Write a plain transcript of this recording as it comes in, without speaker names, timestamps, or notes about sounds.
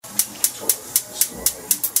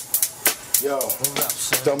Yo,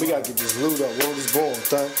 Stone, we gotta get this loot up. Word is born,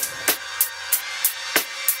 son.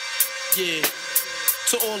 Yeah,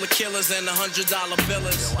 to all the killers and the $100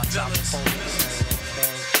 billers.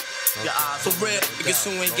 For real, niggas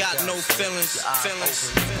who ain't got no feelings.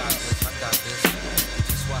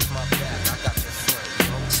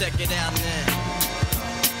 Check it out now.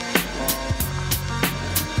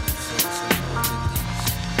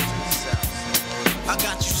 I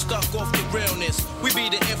got you stuck off the realness. We be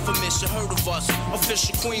the infamous, you heard of us.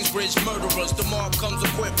 Official Queensbridge murderers. The mob comes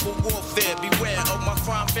equipped for warfare. Beware of my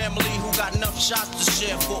crime family who got enough shots to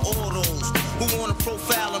share for all those who wanna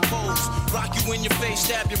profile and pose. Rock you in your face,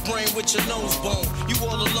 stab your brain with your nose bone. You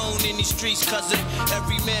all alone in these streets, cousin.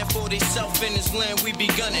 Every man for theyself in his land, we be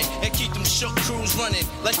gunning. And keep them shook crews running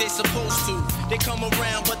like they supposed to. They come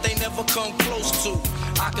around, but they never come close to.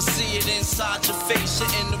 I can see it inside your face,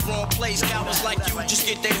 you're in the wrong place. Cowards like you just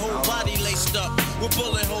get their whole body laced up with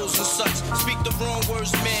bullet holes and such. Speak the wrong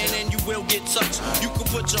words, man, and you will get touched. You can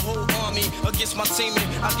put your whole army against my team, and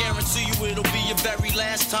I guarantee you it'll be your very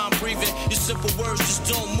last time breathing. Your simple words just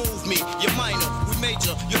don't move me. You're minor, we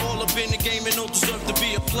major. You're all up in the game and don't deserve to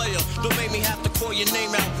be a player. Don't make me have to call your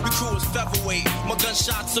name out. Your crew is featherweight. My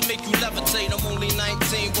gunshots will make you levitate. I'm only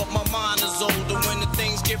 19, but my mind is older. When the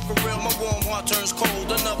things get for real, my warm heart turns cold.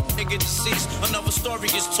 Another nigga deceased, another story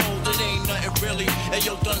gets told. It ain't nothing really. Hey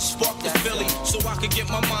yo, done sparked the Philly, so I could get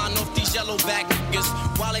my mind off these yellow back niggas.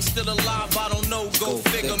 While they still alive, I don't know, go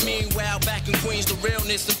figure. Meanwhile, back in Queens, the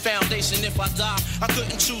realness and foundation. If I die, I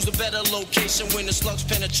couldn't choose a better location. When the slugs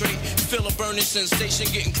penetrate, you feel a burning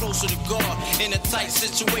sensation, getting closer to God in a tight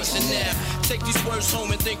situation now. Take these words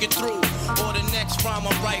home and think it through, or the next rhyme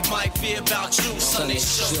I write might be about you. Son, they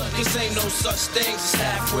shook, cause ain't no such things as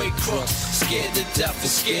halfway crooks. Scared to death and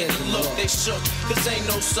scared to look, they shook, cause ain't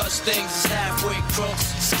no such things as halfway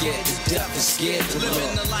crooks. Scared to death and scared to look.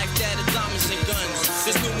 Living the life that is diamonds and guns.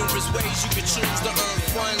 There's numerous ways you can choose to earn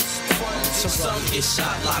funds. Some get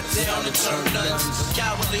shot, locked down, and turn nuns.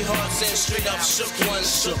 Cowardly hearts and straight up shook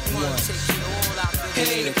ones. He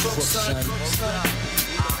ain't a crook, son.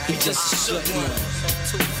 He just a shook one.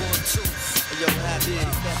 Yo,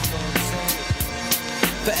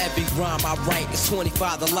 for every rhyme I write, it's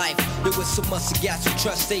 25 to life. There was so much I got you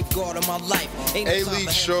trust, safeguard of my life.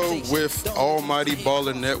 A-League show with Almighty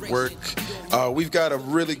Baller Network. We've got a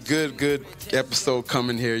really good episode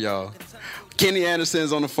coming here, y'all. Kenny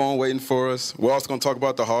Anderson's on the phone waiting for us. We're also going to talk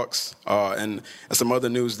about the Hawks and some other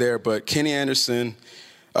news there. But Kenny Anderson,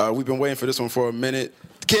 we've been waiting for this one for a minute.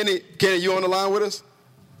 Kenny, you on the line with us?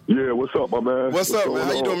 Yeah, what's up, my man? What's up, man?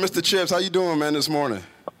 How you doing, Mr. Chibbs? How you doing, man, this morning?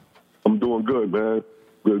 I'm doing good, man.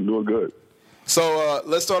 Doing good. So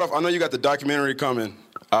let's start off. I know you got the documentary coming.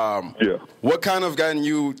 Yeah. What kind of gotten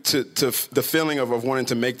you to the feeling of wanting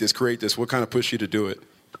to make this, create this? What kind of pushed you to do it?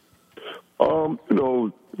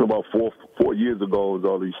 About four years ago, was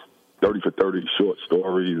all these 30 for 30 short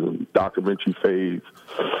stories and documentary phase.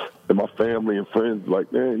 And my family and friends were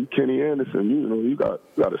like, man, you Kenny Anderson, you got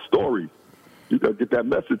a story. You got to get that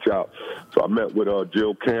message out. So I met with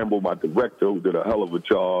Jill Campbell, my director, who did a hell of a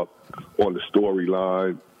job on the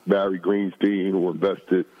storyline. Barry Greenstein, who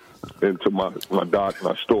invested into my doc,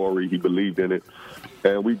 my story. He believed in it.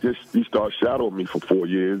 And he started shadowing me for 4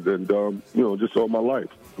 years and, just all my life,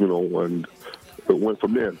 and it went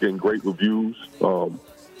from there, getting great reviews. And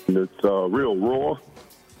it's real raw,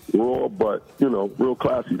 but, real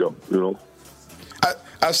classy, though,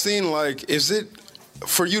 I've seen, is it,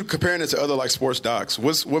 for you comparing it to other, sports docs,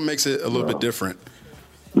 what makes it a little bit different?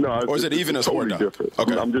 No, or is it even a sport totally doc? Different.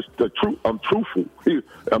 Okay. I'm just I'm truthful.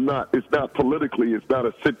 It's not politically. It's not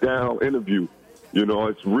a sit down interview.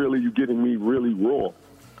 It's really you getting me really raw.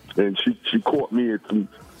 And she caught me at some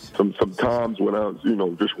times when I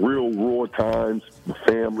was just real raw times. The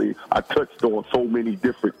family. I touched on so many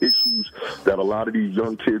different issues that a lot of these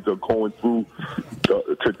young kids are going through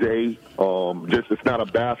today. It's not a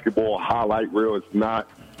basketball highlight reel. It's not.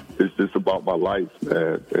 It's just about my life,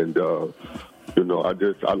 man. And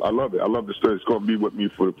I love it. I love the story. It's going to be with me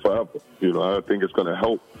forever. I think it's going to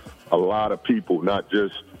help a lot of people, not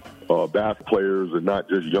just basketball players and not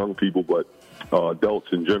just young people, but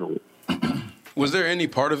adults in general. Was there any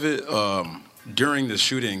part of it during the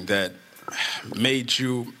shooting that made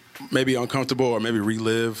you maybe uncomfortable or maybe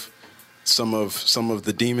relive some of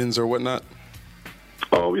the demons or whatnot?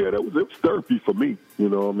 Oh yeah, it was therapy for me.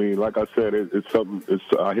 Like I said, it's something.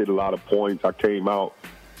 I hit a lot of points. I came out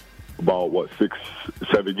about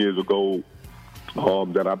 6-7 years ago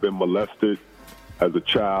that I've been molested. as a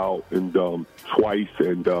child and twice,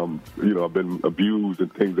 and I've been abused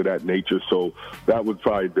and things of that nature. So that was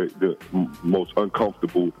probably the most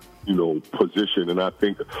uncomfortable, position. And I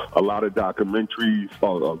think a lot of documentaries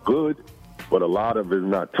are good, but a lot of it is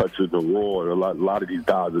not touching the raw. And a lot of these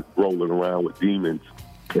guys are rolling around with demons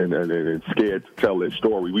and scared to tell their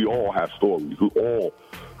story. We all have stories,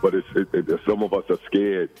 but it's some of us are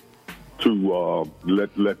scared to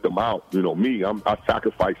let them out. Me, I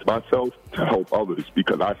sacrifice myself to help others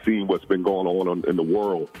because I've seen what's been going on in the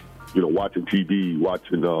world. Watching TV,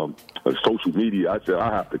 watching social media. I said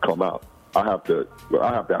I have to come out. I have to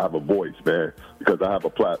have a voice, man, because I have a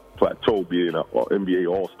plateau being an NBA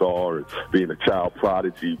All-Star and being a child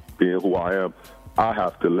prodigy, being who I am. I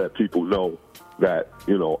have to let people know that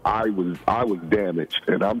I was damaged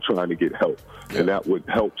and I'm trying to get help, and that would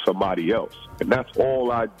help somebody else. And that's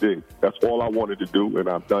all I did. That's all I wanted to do, and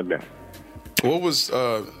I've done that. What was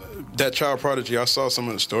that child prodigy? I saw some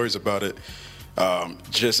of the stories about it.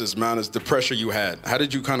 Just as amount as the pressure you had. How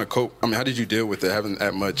did you kind of cope? I mean, how did you deal with it, having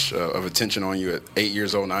that much of attention on you at 8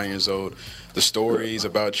 years old, 9 years old? The stories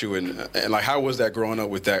about you and like, how was that growing up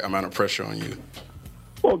with that amount of pressure on you?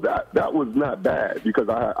 Well, that was not bad because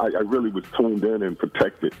I really was tuned in and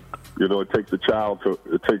protected. It takes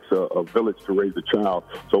a village to raise a child.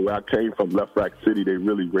 So where I came from, Left Rack City, they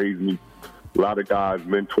really raised me. A lot of guys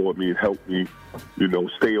mentored me and helped me,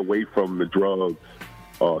 stay away from the drugs,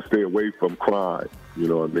 stay away from crime. You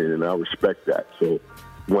know what I mean? And I respect that. So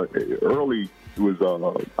early, it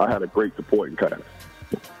was I had a great supporting cast.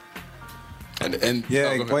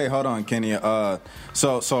 Wait, hold on, Kenny.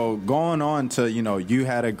 So going on to, you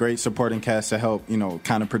had a great supporting cast to help,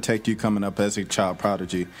 kind of protect you coming up as a child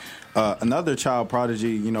prodigy. Another child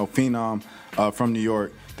prodigy, phenom from New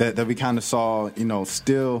York that we kind of saw,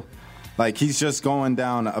 still, like, he's just going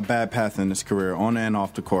down a bad path in his career, on and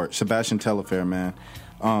off the court. Sebastian Telfair, man.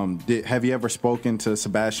 Have you ever spoken to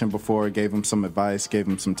Sebastian before, gave him some advice, gave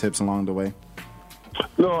him some tips along the way?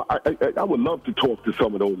 No, I would love to talk to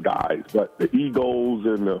some of those guys, but the egos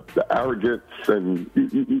and the arrogance, and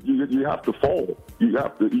you have to fall. You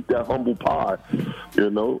have to eat that humble pie,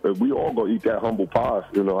 and we all gonna eat that humble pie.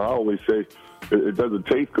 I always say it doesn't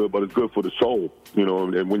taste good, but it's good for the soul.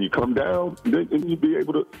 And when you come down, then you'll be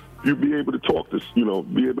able to talk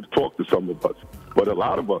to some of us. But a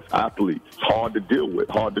lot of us athletes, it's hard to deal with,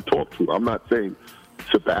 hard to talk to. I'm not saying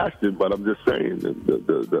Sebastian, but I'm just saying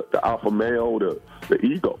the alpha male, the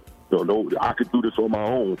ego. I could do this on my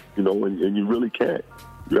own, and you really can't.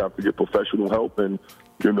 You have to get professional help, and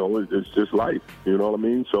it's just life. You know what I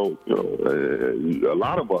mean? So a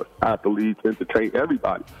lot of us athletes entertain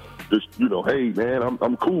everybody. Just hey man,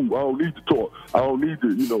 I'm cool. I don't need to talk. I don't need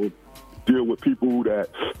to deal with people that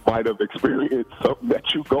might have experienced something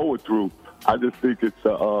that you're going through. I just think it's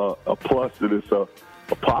a plus, and it's a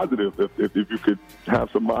positive if you could have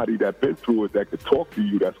somebody that's been through it that could talk to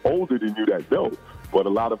you, that's older than you, that know. But a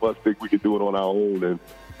lot of us think we can do it on our own, and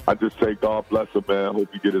I just say God bless him, man. I hope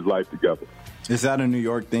he get his life together. Is that a New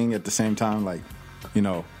York thing at the same time? Like,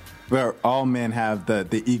 where all men have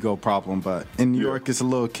the ego problem, but in New York it's a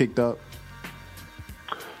little kicked up?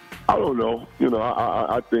 I don't know.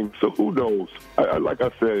 I think so. Who knows? Like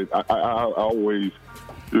I said, I always,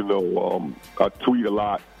 I tweet a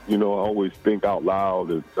lot. I always think out loud.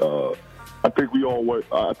 And, I think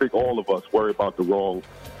all of us worry about the wrong,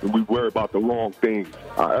 and we worry about the wrong things.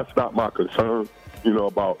 That's not my concern.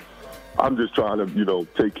 I'm just trying to,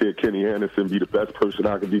 take care of Kenny Anderson, be the best person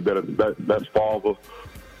I can be, best father,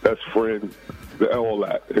 best friend, all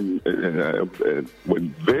that. And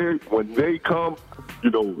when they come,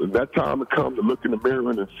 and that time to come to look in the mirror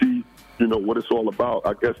and see, what it's all about,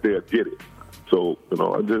 I guess they'll get it. So,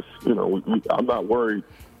 I'm not worried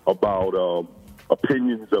about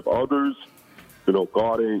opinions of others.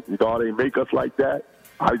 God ain't make us like that.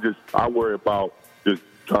 I worry about just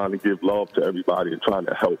trying to give love to everybody and trying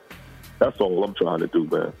to help. That's all I'm trying to do,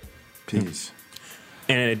 man. Peace.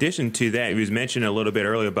 And in addition to that, you was mentioning a little bit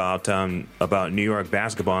earlier about New York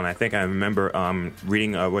basketball, and I think I remember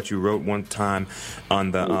reading what you wrote one time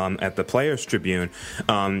on the at the Players Tribune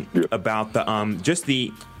about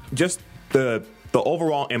the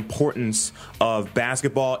overall importance of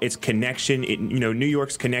basketball, its connection, New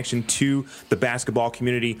York's connection to the basketball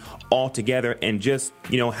community altogether, and just,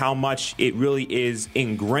 how much it really is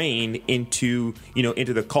ingrained into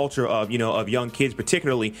the culture of young kids,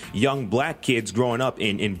 particularly young black kids growing up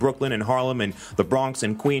in Brooklyn and Harlem and the Bronx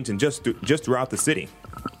and Queens and just throughout the city.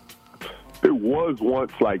 It was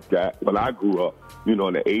once like that when I grew up, in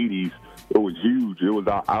the 80s. It was huge. It was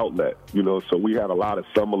our outlet, so we had a lot of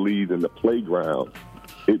summer leagues in the playground,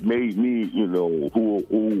 it made me,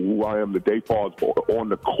 who I am today far as on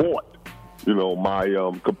the court. My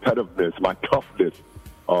competitiveness, my toughness,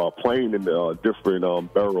 playing in the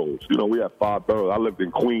different boroughs. We have 5 boroughs. I lived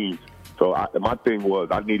in Queens, so my thing was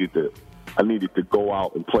I needed to go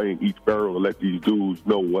out and play in each borough and let these dudes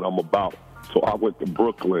know what I'm about. So I went to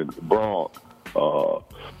Brooklyn, Bronx,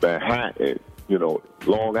 Manhattan,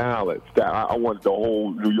 Long Island. I wanted the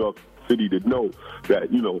whole New York City to know that,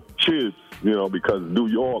 Chibbs, because New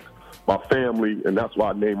York, my family, and that's why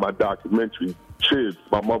I named my documentary Chibbs.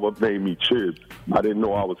 My mother named me Chibbs. I didn't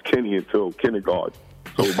know I was Kenny until kindergarten.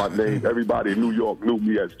 So my name, everybody in New York knew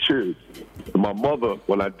me as Chibbs. And my mother,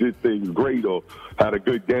 when I did things great or had a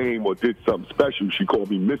good game or did something special, she called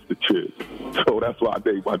me Mr. Chibbs. So that's why I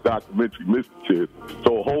named my documentary Mr. Chibbs.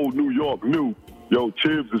 So whole New York knew,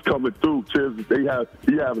 Chibbs is coming through. Chibbs,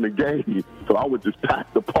 he having a game. So I would just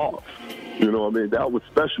pack the parks. That was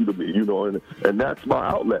special to me, and that's my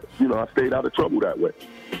outlet. I stayed out of trouble that way.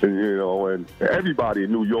 And everybody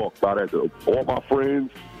in New York, all my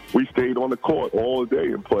friends, we stayed on the court all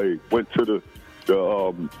day and played. Went to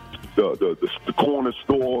the corner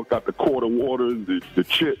store, got the quarter waters, the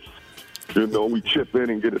chips. We chip in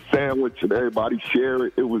and get a sandwich, and everybody share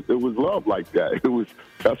it. It was love like that.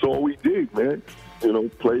 That's all we did, man.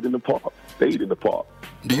 Played in the park, stayed in the park.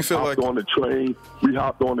 Do you feel like on the train? We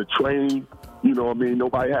hopped on the train.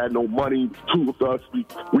 Nobody had no money. 2 of us,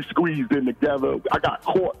 we squeezed in together. I got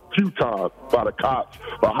caught a few times by the cops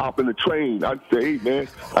by hopping the train. I'd say, hey, man,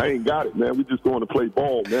 I ain't got it, man. We just going to play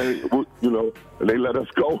ball, man. And they let us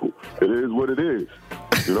go. It is what it is.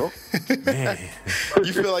 Man.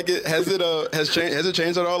 You feel like has it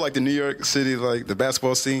changed at all? Like the New York City, like the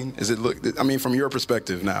basketball scene? From your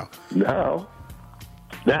perspective now?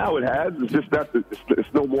 Now it has. It's just that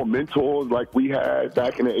it's no more mentors like we had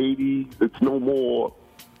back in the 80s. It's no more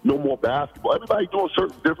basketball. Everybody doing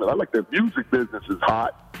something different. I like the music business is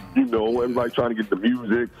hot. Everybody trying to get the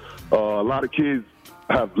music. A lot of kids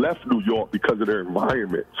have left New York because of their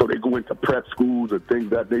environment. So they go into prep schools and things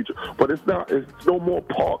of that nature. But it's no more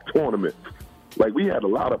park tournaments. Like we had a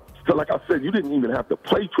lot of, so like I said, you didn't even have to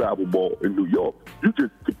play travel ball in New York. You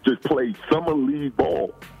just played summer league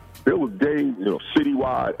ball. There was games,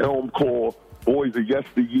 citywide, Elm Core, Boys of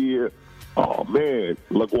Yesteryear. Oh, man,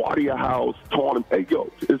 LaGuardia House, tournament. Hey,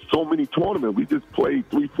 it's so many tournaments. We just played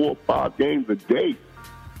 3, 4, 5 games a day.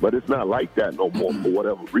 But it's not like that no more for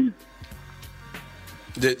whatever reason.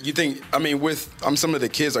 You think, with some of the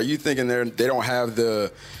kids, are you thinking they don't have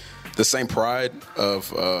the same pride of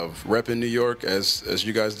repping New York as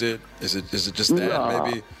you guys did? Is it just that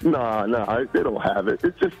maybe? Nah, they don't have it.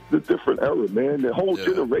 It's just a different era, man. The whole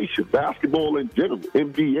generation, basketball in general,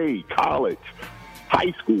 NBA, college,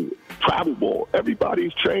 high school, travel ball,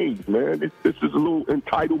 everybody's changed, man. This is a little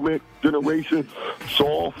entitlement generation,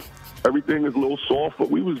 soft. Everything is a little soft, but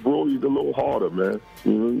we was always a little harder, man.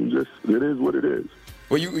 It is what it is.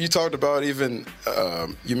 Well, you talked about even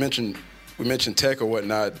we mentioned Tech or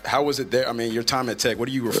whatnot. How was it there? Your time at Tech, what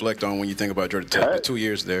do you reflect on when you think about Georgia Tech, the 2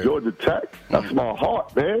 years there? Georgia Tech, that's my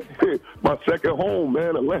heart, man. My second home,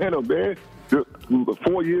 man, Atlanta, man.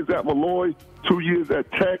 4 years at Malloy, 2 years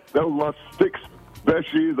at Tech. That was my 6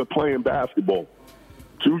 best years of playing basketball.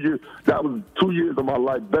 2 years. That was 2 years of my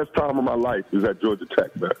life. Best time of my life is at Georgia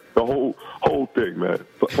Tech, man. The whole thing, man.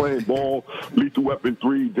 Playing ball, Lethal Weapon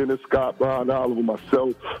 3, Dennis Scott, Brian Oliver,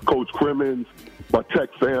 myself, Coach Crimmins, my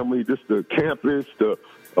Tech family, just the campus, the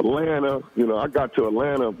Atlanta. I got to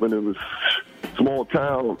Atlanta when it was small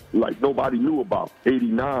town, like nobody knew about,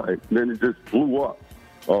 89. Then it just blew up.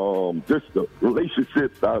 Just the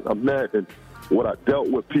relationships I met and what I dealt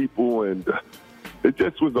with people, and it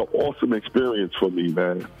just was an awesome experience for me,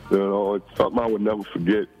 man. It's something I would never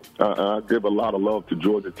forget. I give a lot of love to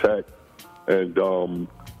Georgia Tech, and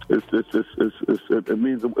it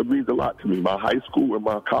means a lot to me. My high school and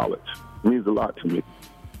my college means a lot to me.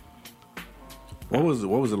 What was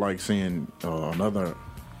it like seeing another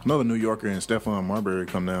New Yorker and Stephon Marbury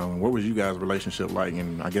come down? What was you guys' relationship like,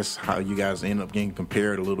 and I guess how you guys ended up getting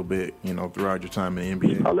compared a little bit, throughout your time in the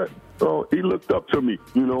NBA? He looked up to me,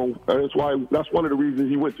 that's one of the reasons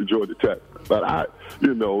he went to Georgia Tech. But he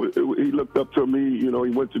looked up to me, he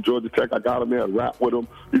went to Georgia Tech. I got him there and rap with him.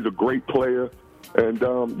 He's a great player, and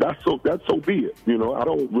that's so be it. I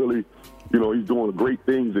don't really, he's doing great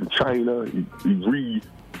things in China. He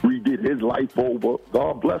redid his life over.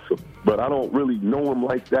 God bless him. But I don't really know him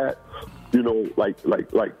like that,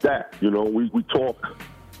 like that. We talk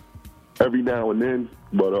every now and then,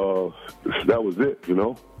 but that was it,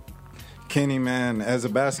 Kenny, man, as a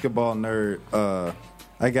basketball nerd,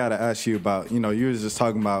 I got to ask you about, you were just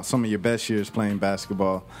talking about some of your best years playing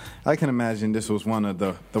basketball. I can imagine this was one of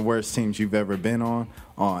the worst teams you've ever been on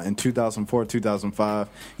in 2004, 2005.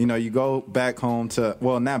 You go back home to,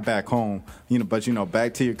 well, not back home, but,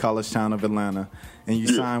 back to your college town of Atlanta, and you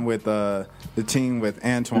sign with the team with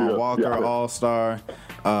Antoine Walker, All-Star,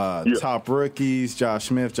 top rookies, Josh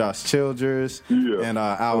Smith, Josh Childress, and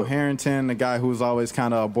Al Harrington, the guy who was always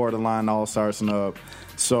kind of a borderline All-Star snub.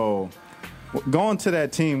 So going to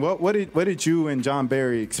that team, what did you and John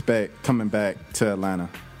Barry expect coming back to Atlanta?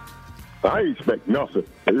 I expect nothing.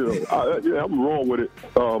 I'm wrong with it.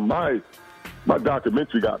 My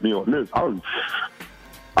documentary got me on this.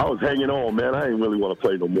 I was hanging on, man. I didn't really want to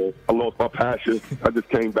play no more. I lost my passion. I just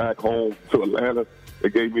came back home to Atlanta. They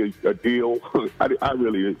gave me a deal. I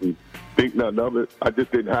really didn't think nothing of it. I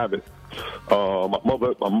just didn't have it. My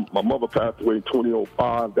mother passed away in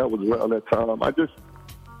 2005. That was around that time. I just,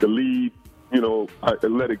 the lead, I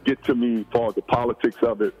let it get to me as far as the politics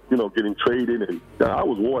of it, getting traded. And I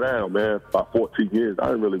was wore down, man, by 14 years. I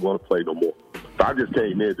didn't really want to play no more. So I just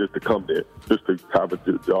came there just to come there, just to have a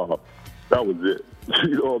good job. That was it.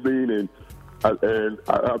 You know what I mean?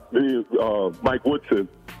 And Mike Woodson,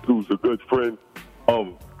 who's a good friend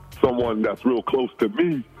of someone that's real close to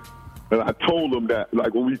me, and I told him that,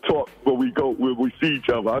 like, when we talk, when we see each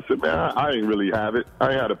other, I said, man, I ain't really have it.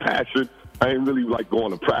 I ain't had a passion. I ain't really like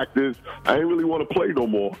going to practice. I ain't really want to play no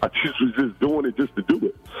more. I just was just doing it just to do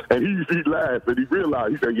it. And he laughed and he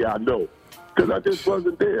realized, he said, yeah, I know. Because I just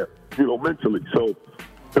wasn't there, mentally. So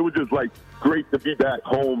it was just like great to be back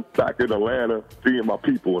home, back in Atlanta, seeing my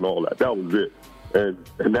people and all that. That was it. And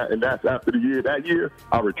that's after the year. That year,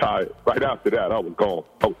 I retired. Right after that, I was gone.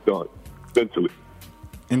 I was done, mentally.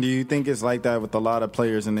 And do you think it's like that with a lot of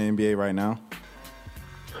players in the NBA right now?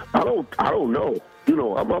 I don't know.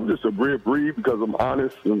 I'm just a rare breed because I'm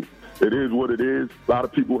honest, and it is what it is. A lot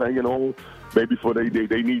of people hanging on, maybe for they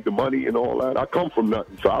need the money and all that. I come from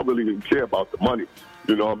nothing, so I really didn't care about the money.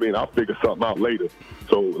 You know what I mean? I'll figure something out later.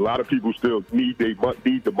 So a lot of people still need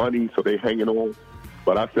the money, so they hanging on.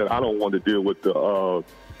 But I said I don't want to deal with the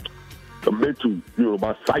mental,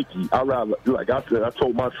 my psyche. I rather, like I said, I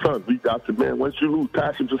told my son, I said, man, once you lose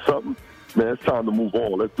passion for something, man, it's time to move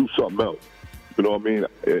on. Let's do something else. You know what I mean?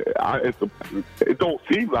 It don't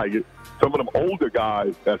seem like it. Some of them older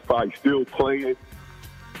guys that's probably still playing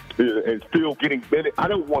and still getting minutes. I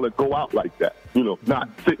don't want to go out like that. Not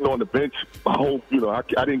sitting on the bench. I hope,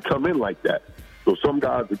 I didn't come in like that. So some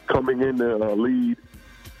guys are coming in the lead,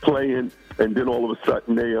 playing, and then all of a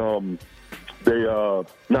sudden they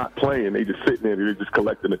not playing. They just sitting there. They're just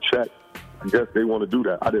collecting a check. I guess they want to do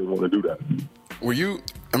that. I didn't want to do that. Were you?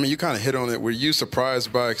 I mean, you kind of hit on it. Were you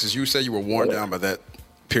surprised by? Because you said you were worn down by that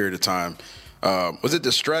period of time. Was it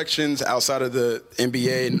distractions outside of the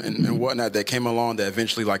NBA and whatnot that came along that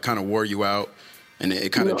eventually like kind of wore you out, and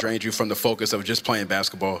it kind of drained you from the focus of just playing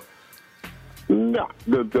basketball? No,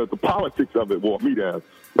 the politics of it wore me down.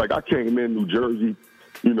 Like I came in New Jersey,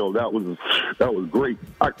 that was great.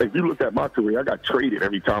 If you look at my career, I got traded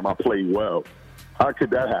every time I played well. How could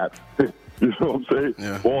that happen? You know what I'm saying?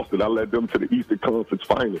 Yeah. Boston, I led them to the Eastern Conference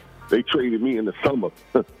Finals. They traded me in the summer.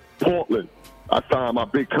 Portland, I signed my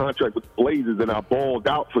big contract with the Blazers, and I balled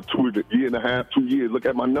out for a year and a half, 2 years. Look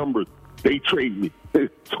at my numbers. They traded me. So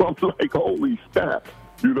I'm like, holy snap.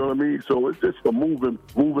 You know what I mean? So it's just a moving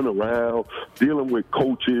around, dealing with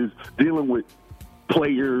coaches, dealing with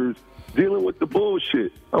players, dealing with the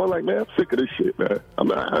bullshit. I was like, man, I'm sick of this shit, man. I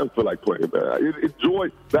don't feel like playing, man.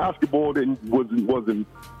 Basketball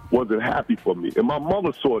wasn't happy for me. And my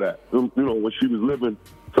mother saw that, when she was living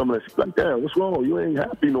some of that. She's like, damn, what's wrong? You ain't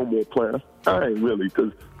happy no more playing. I ain't really,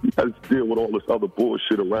 because you got to deal with all this other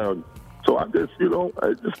bullshit around. So I just,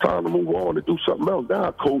 it's just time to move on and do something else. Now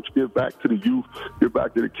I coach, give back to the youth, give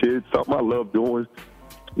back to the kids, something I love doing.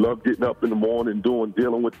 Love getting up in the morning,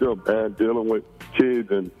 dealing with them, man, dealing with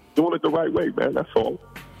kids and doing it the right way, man. That's all.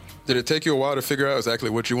 Did it take you a while to figure out exactly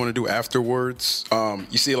what you want to do afterwards?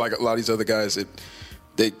 You see, like a lot of these other guys,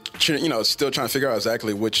 they still trying to figure out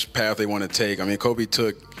exactly which path they want to take. I mean, Kobe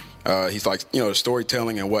took, he's like,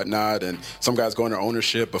 storytelling and whatnot, and some guys go into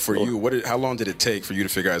ownership. But for you, how long did it take for you to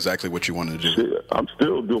figure out exactly what you wanted to do? Yeah, I'm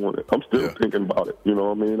still doing it. I'm still thinking about it. You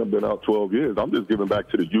know what I mean? I've been out 12 years. I'm just giving back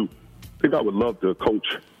to the youth. I think I would love to coach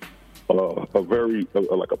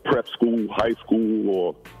like a prep school, high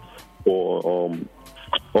school,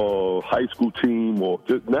 or high school team, or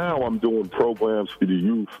just now I'm doing programs for the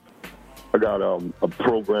youth. I got a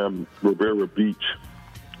program, Rivera Beach,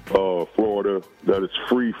 Florida, that is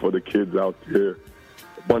free for the kids out there.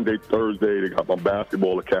 Monday, Thursday, they got my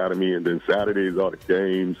basketball academy, and then Saturdays are the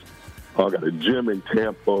games. I got a gym in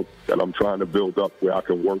Tampa that I'm trying to build up where I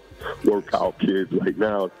can work out kids. Right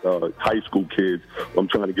now, high school kids. I'm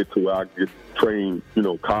trying to get to where I can get trained,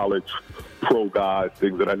 college, pro guys,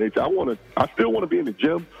 things of that nature. I still want to be in the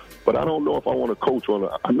gym, but I don't know if I want to coach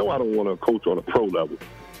I know I don't want to coach on a pro level.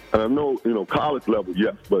 And I know, college level,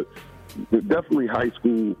 yes, but definitely high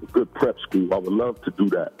school, good prep school. I would love to do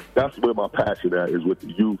that. That's where my passion at is with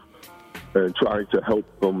the youth and trying to help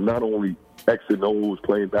them not only X and O's,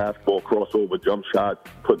 playing basketball, crossover, jump shots,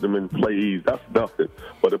 put them in plays. That's nothing.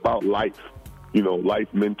 But about life, life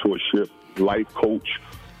mentorship, life coach.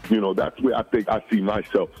 That's where I think I see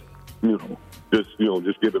myself, just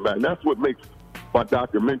giving back. And that's what makes my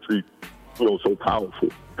documentary, so powerful,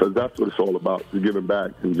 because that's what it's all about, is giving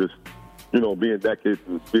back and just, being naked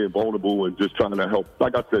and being vulnerable and just trying to help.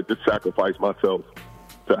 Like I said, just sacrifice myself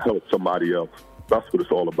to help somebody else. That's what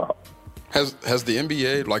it's all about. Has the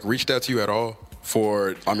NBA reached out to you at all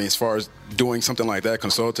for, as far as doing something like that,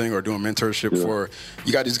 consulting or doing mentorship for,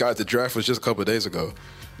 you got these guys, the draft was just a couple of days ago.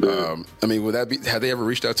 Yeah. Would that be, have they ever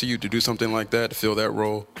reached out to you to do something like that, to fill that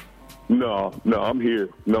role? No, I'm here.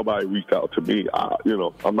 Nobody reached out to me.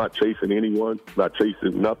 I'm not chasing anyone, not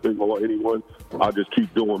chasing nothing or anyone. I just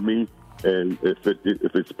keep doing me. And if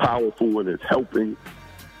it's powerful and it's helping,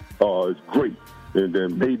 it's great. And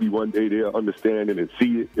then maybe one day they'll understand it and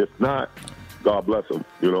see it. If not, God bless them.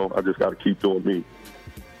 I just got to keep doing me.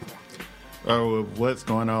 What's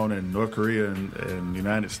going on in North Korea and the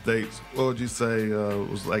United States? What would you say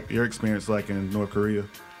was your experience in North Korea?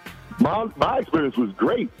 My experience was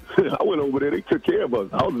great. I went over there. They took care of us.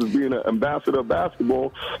 I was just being an ambassador of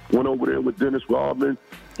basketball. Went over there with Dennis Rodman.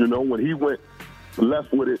 When he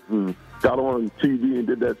left with it and got on TV and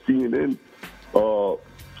did that CNN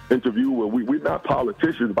interview where we're not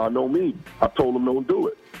politicians by no means. I told them don't do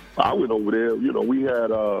it. I went over there. We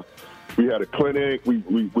had a clinic. We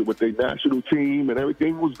with their national team and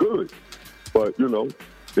everything was good. But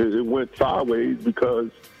it went sideways because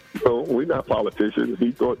we're not politicians.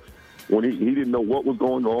 He thought when he didn't know what was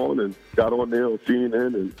going on and got on there on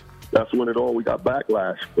CNN, and that's when we got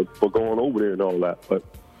backlash for going over there and all that. But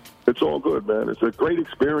it's all good, man. It's a great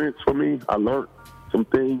experience for me. I learned some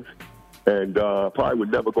things. And probably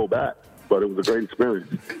would never go back, but it was a great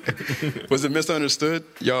experience. Was it misunderstood,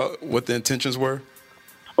 y'all, what the intentions were?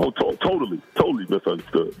 Oh, totally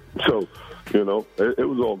misunderstood. So, it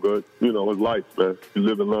was all good. It's life, man. You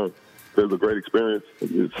live and learn. It was a great experience.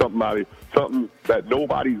 It's something that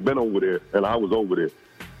nobody's been over there, and I was over there.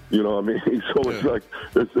 You know what I mean? So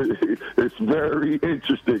it's very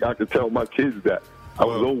interesting. I could tell my kids that. I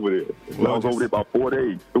was over there. I was over there about 4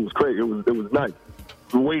 days. It was crazy. It was nice.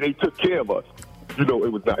 The way they took care of us, it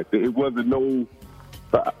was nice. It wasn't nothing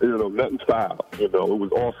foul. It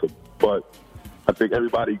was awesome. But I think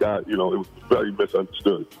everybody got, it was very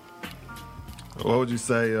misunderstood. What would you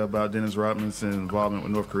say about Dennis Rodman's involvement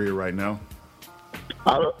with North Korea right now?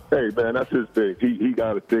 Hey, man, that's his thing. He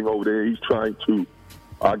got a thing over there. He's trying to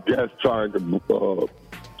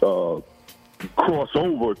cross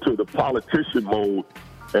over to the politician mode,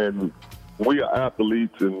 and we are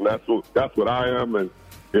athletes, and that's what I am. And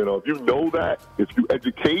if you know that, if you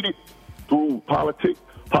educated through politics,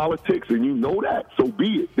 and you know that, so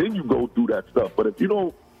be it. Then you go through that stuff. But if you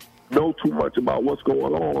don't know too much about what's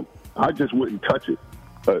going on, I just wouldn't touch it.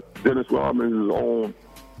 Dennis Rodman is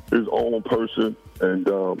his own person, and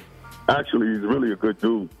actually, he's really a good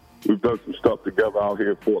dude. We've done some stuff together out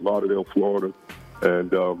here in Fort Lauderdale, Florida, and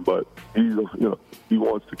but he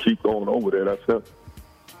wants to keep going over there. That's him.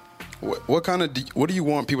 What do you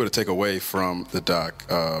want people to take away from the doc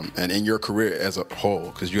and in your career as a whole?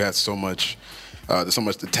 Because you had so much,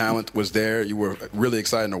 the talent was there. You were really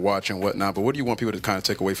exciting to watch and whatnot. But what do you want people to kind of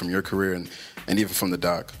take away from your career and even from the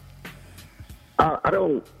doc?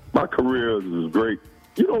 My career is great.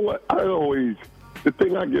 You know what? The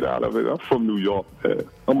thing I get out of it, I'm from New York, man.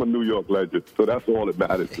 I'm a New York legend, so that's all that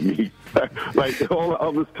matters to me. All the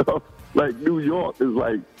other stuff, New York is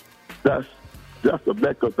that's the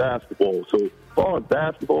mecca of basketball. So as far as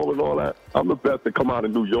basketball and all that, I'm the best to come out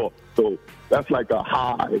of New York. So that's like a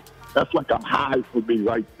high. That's like a high for me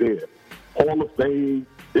right there. Hall of Fame,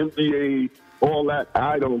 NBA, all that.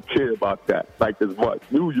 I don't care about that as much.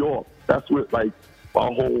 New York, that's what my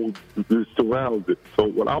whole surrounds it. So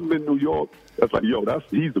when I'm in New York, that's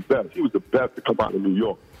he's the best. He was the best to come out of New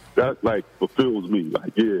York. That fulfills me.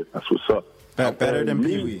 Yeah, that's what's up. Better than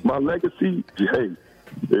Pee-wee. My legacy, hey.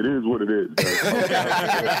 It is what it is.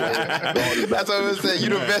 That's what I was saying. You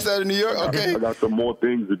the best out of New York? Okay. I got some more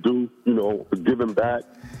things to do, giving back,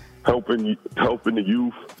 helping the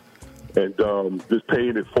youth, and just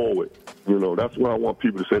paying it forward. You know, that's what I want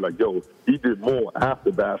people to say, like, yo, he did more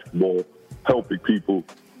after basketball, helping people.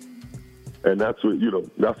 And that's what,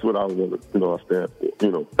 that's what I want to, I stand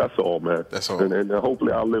for. That's all, man. That's all. And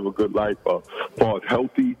hopefully I'll live a good life as far as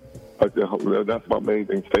healthy. That's my main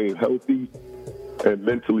thing, staying healthy and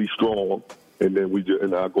mentally strong. And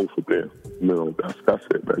then I go from there. That's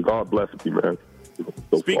it, man. God bless me, man.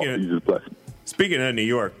 So far, he just blessed me. Speaking of New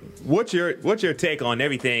York, what's your take on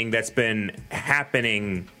everything that's been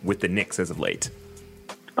happening with the Knicks as of late?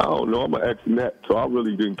 I don't know. I'm an ex-Net, so I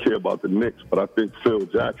really didn't care about the Knicks. But I think Phil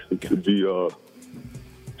Jackson should be.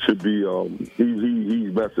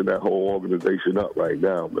 He's messing that whole organization up right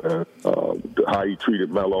now, man. How he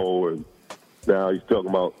treated Melo, and now he's talking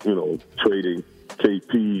about trading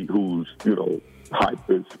KP, who's hype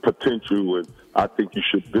his potential, and I think you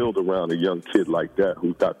should build around a young kid like that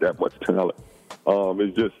who's got that much talent.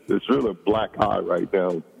 It's really a black eye right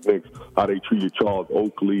now. Knicks, how they treated Charles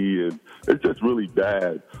Oakley, and it's just really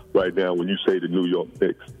bad right now when you say the New York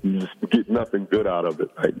Knicks. You just get nothing good out of it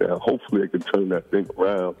right now. Hopefully they can turn that thing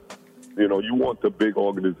around. You want the big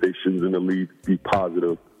organizations in the league to be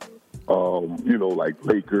positive. Like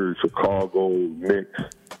Lakers, Chicago, Knicks,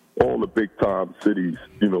 all the big-time cities,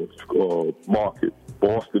 market.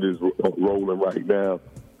 Boston is rolling right now.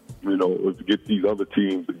 To get these other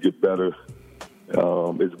teams to get better,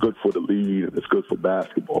 it's good for the league and it's good for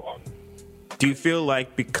basketball. Do you feel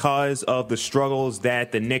like because of the struggles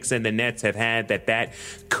that the Knicks and the Nets have had, that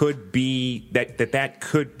could be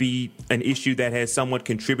an issue that has somewhat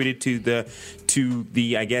contributed to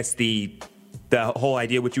the I guess the whole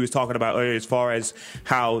idea what you was talking about earlier, as far as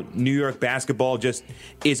how New York basketball just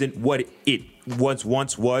isn't what it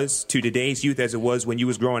once was to today's youth as it was when you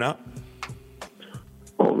was growing up?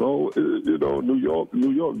 Oh no, New York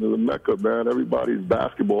is a mecca, man. Everybody's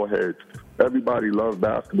basketball heads. Everybody loves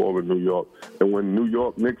basketball in New York. And when New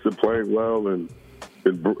York Knicks are playing well and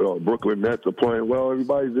Brooklyn Nets are playing well,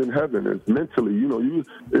 everybody's in heaven. It's mentally,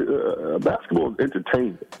 basketball is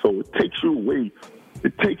entertainment. So it takes you away.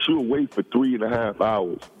 It takes you away for 3.5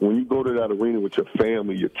 hours. When you go to that arena with your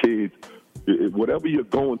family, your kids, whatever you're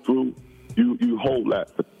going through, you hold that.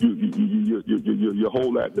 You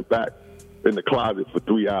hold that in the back in the closet for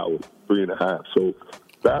 3 hours, 3.5. So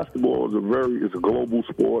basketball is a global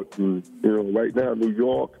sport, and right now New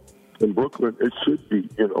York and Brooklyn, it should be.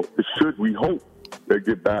 We hope they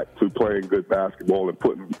get back to playing good basketball and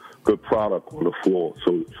putting good product on the floor,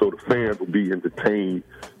 so the fans will be entertained.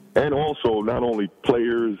 And also, not only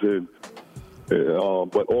players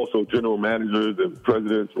but also general managers and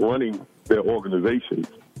presidents running their organizations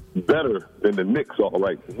better than the Knicks are.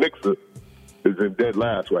 Right, the Knicks is in dead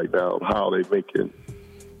last right now of how they making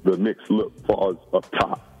the Knicks look far as up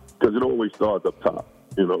top, because it always starts up top.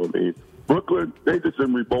 You know what I mean? Brooklyn, they just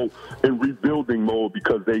in rebuilding mode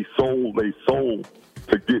because they sold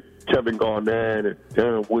to get Kevin Garnett and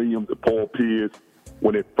Darren Williams and Paul Pierce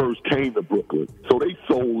when it first came to Brooklyn. So they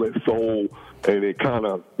sold their soul, and it kind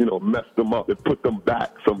of, messed them up and put them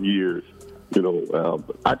back some years.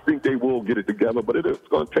 I think they will get it together, but it's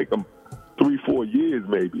going to take them 3-4 years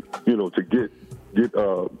maybe, to get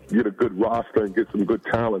a good roster and get some good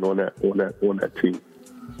talent on that team.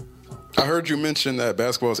 I heard you mention that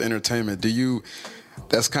basketball is entertainment.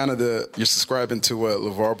 That's kind of you're subscribing to what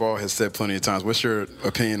LeVar Ball has said plenty of times. What's your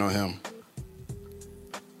opinion on him?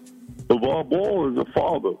 LeVar Ball is a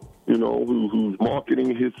father, who's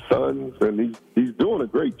marketing his sons, and he's doing a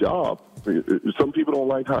great job. Some people don't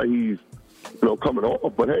like how he's, coming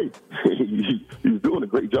off, but hey, he's doing a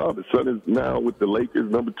great job. His son is now with the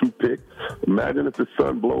Lakers, number 2 pick. Imagine if his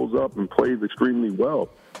son blows up and plays extremely well.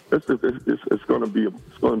 It's going to be a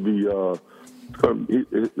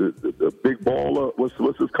big baller.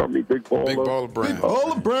 What's his company? Big Baller. Big Baller Brand. Big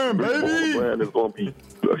Baller Brand, baby. Big Baller Brand is going to be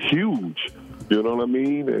huge. You know what I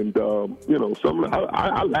mean? And,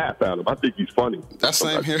 I laugh at him. I think he's funny. That's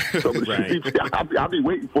same here. Right. I'll be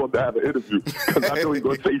waiting for him to have an interview because I know he's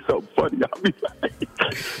going to say something funny. I'll be like,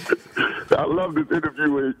 I love this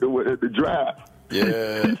interview at the draft.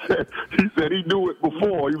 Yeah. He said he knew it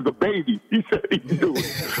before. He was a baby. He said he knew it.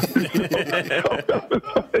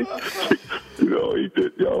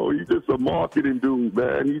 He's just a marketing dude,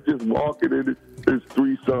 man. He's just marketing his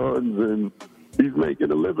 3 sons, and he's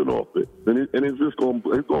making a living off it. And it's just going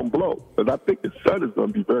to blow. And I think his son is going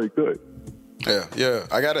to be very good. Yeah.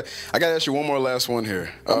 I gotta ask you one more last one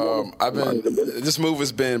here. This move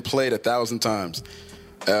has been played 1,000 times.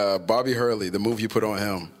 Bobby Hurley, the move you put on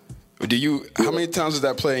him. How many times does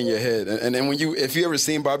that play in your head? And if you ever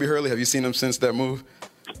seen Bobby Hurley, have you seen him since that move?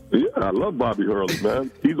 Yeah, I love Bobby Hurley,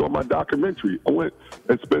 man. He's on my documentary. I went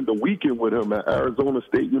and spent the weekend with him at Arizona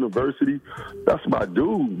State University. That's my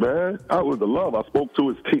dude, man. I was in love. I spoke to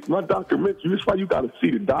his team. My documentary, that's why you got to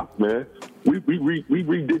see the doc, man. We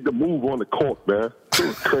redid the move on the court, man. It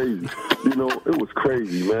was crazy. You know, it was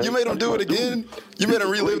crazy, man. You made him do it again? You made him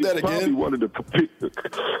relive that again? Probably one of the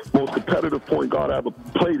most competitive point guard I ever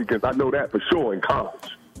played against. I know that for sure in college.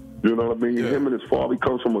 You know what I mean? Yeah. Him and his father, he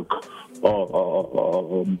comes from a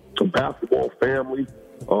basketball family.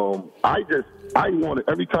 I wanted,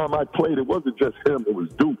 every time I played, it wasn't just him, it was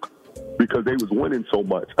Duke, because they was winning so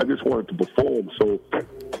much. I just wanted to perform. So,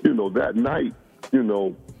 you know, that night,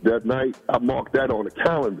 I marked that on the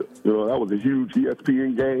calendar. You know, that was a huge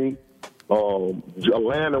ESPN game.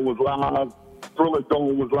 Atlanta was live. Thriller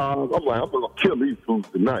Dome was live. I'm like, I'm going to kill these fools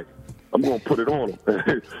tonight. I'm going to put it on them.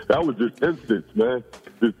 That was just instant, man.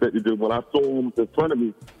 Just when I saw them in front of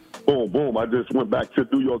me, boom, boom, I just went back to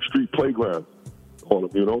New York Street playground on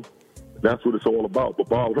them, you know? That's what it's all about. But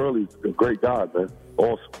Bob Hurley's a great guy, man.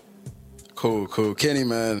 Awesome. Cool. Kenny,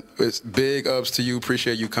 man, it's big ups to you.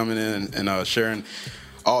 Appreciate you coming in and sharing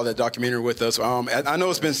all that documentary with us. I know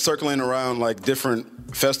it's been circling around like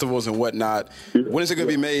different festivals and whatnot. Yeah. When is it going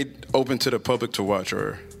to be made open to the public to watch?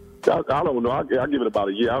 Or I don't know. I give it about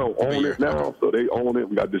a year. I don't own it now, so they own it.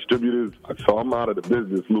 We got distributors, so I'm out of the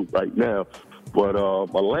business loop right now. But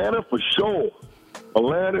Atlanta for sure.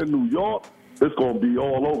 Atlanta and New York, it's going to be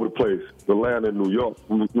all over the place. Atlanta and New York,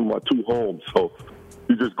 my two homes. So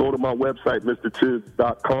you just go to my website,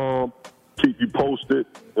 MrChibbs.com, keep you posted.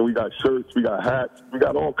 And we got shirts, we got hats, we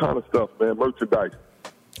got all kind of stuff, man, merchandise.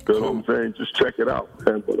 You know what I'm saying? Just check it out,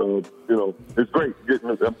 man. But, you know, it's great.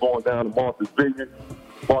 I'm going down to Martha's Vineyard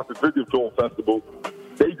Film Festival.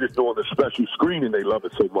 They just doing a special screening. They love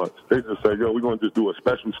it so much. They just say, "Yo, we're going to just do a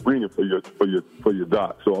special screening for your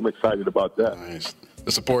doc." So I'm excited about that. Nice.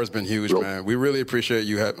 The support has been huge, man. We really appreciate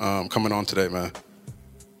you coming on today, man.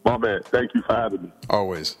 My man, thank you for having me.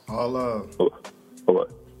 Always. All love. All right.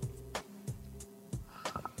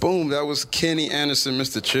 Boom, that was Kenny Anderson,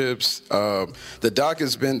 Mr. Chibbs. The doc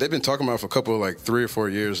they've been talking about it for a couple of 3 or 4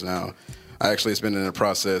 years now. Actually, it's been in the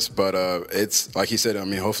process, but it's like he said. I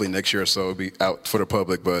mean, hopefully next year or so it'll be out for the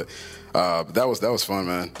public. But that was fun,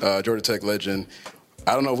 man. Georgia Tech legend.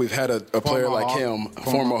 I don't know if we've had a player like him,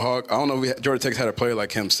 former Hawk. I don't know if Georgia Tech's had a player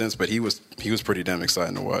like him since, but he was pretty damn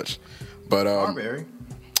exciting to watch. But Marbury.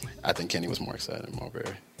 I think Kenny was more exciting than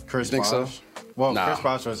Marbury. Chris Bosh? So? Well, nah. Chris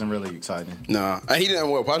Bosh wasn't really exciting. Nah, he didn't.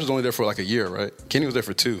 Well, Bosh was only there for a year, right? Kenny was there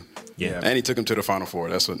for 2. Yeah, and he took him to the Final Four.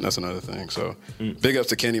 That's another thing. So, big ups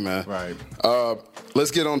to Kenny, man. Right. Let's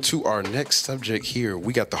get on to our next subject here.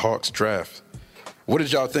 We got the Hawks draft. What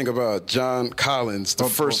did y'all think about John Collins, the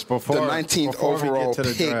 19th overall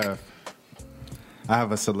pick? Draft, I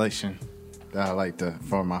have a selection that I like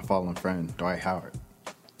for my fallen friend Dwight Howard.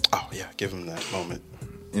 Oh yeah, give him that moment.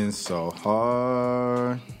 It's so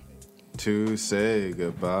hard to say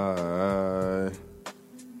goodbye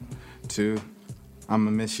to.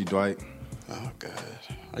 I'ma miss you, Dwight. Oh God,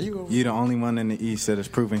 are you over? You're the only one in the East that has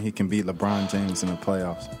proven he can beat LeBron James in the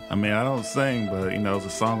playoffs. I mean, I don't sing, but it's a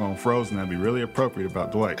song on Frozen that'd be really appropriate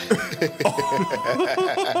about Dwight.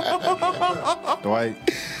 Dwight,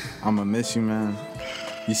 I'ma miss you, man.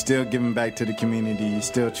 You still giving back to the community. You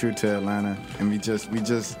still true to Atlanta, and we just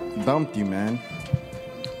dumped you, man.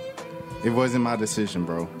 It wasn't my decision,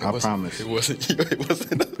 bro. I promise. It wasn't. It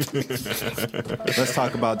wasn't. Let's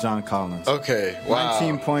talk about John Collins. Okay. Wow.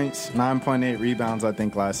 19 points, 9.8 rebounds, I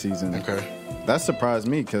think, last season. Okay. That surprised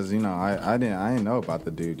me because I didn't know about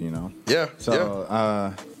the dude. Yeah.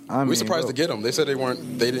 So we're surprised to get him. They said they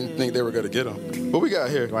didn't think they were going to get him. What we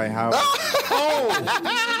got here? Dwight Howard. Oh.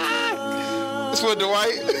 It's for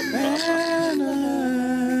Dwight.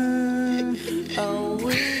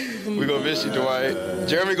 We're going to miss you, Dwight.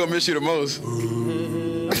 Jeremy going to miss you the most.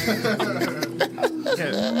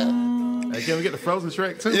 Hey, can we get the Frozen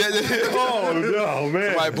Shrek too? Yeah. Oh, no,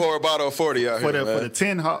 man. Somebody pour a bottle of 40 out here, For the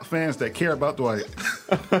 10 Hawk fans that care about Dwight.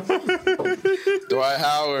 Dwight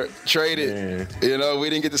Howard traded. Yeah. We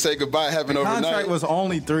didn't get to say goodbye. Happened overnight. The contract was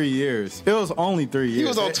only 3 years. It was only 3 years. He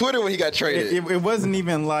was on Twitter when he got traded. It wasn't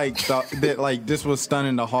even that this was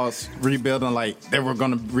stunning the Hawks rebuilding, they were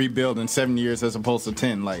going to rebuild in 7 years as opposed to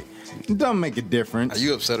 10. It doesn't make a difference. Are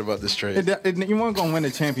you upset about this trade? You weren't going to win a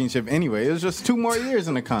championship anyway. It was just 2 more years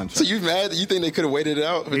in the contract. So you mad? You think they could have waited it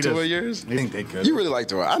out for 2 more years? I think they could. You really like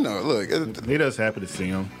Dwight. I know. Look. He does happy to see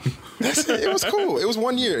him. It was cool. It was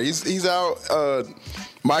 1 year. He's out.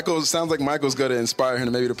 Sounds like Michael's going to inspire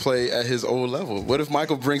him to play at his old level. What if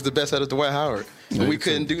Michael brings the best out of Dwight Howard? We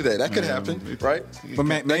couldn't do that. That could happen, right? But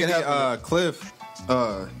maybe Cliff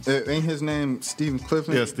Ain't his name Stephen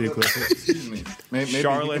Clifton? Yeah, Steve Clifford. Excuse me. Maybe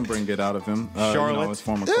Charlotte. you can bring it out of him. Charlotte. His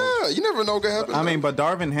former coach. Yeah, you never know what can happen. I mean, but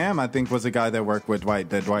Darvin Ham, I think, was a guy that worked with Dwight.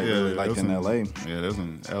 That Dwight really liked in L.A. Yeah, that was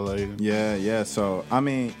in L.A. Yeah. So I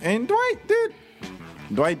mean, and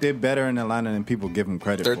Dwight did better in Atlanta than people give him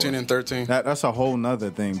credit 13 for. and 13. That's a whole nother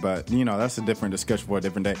thing, but that's a different discussion for a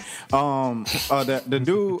different day. The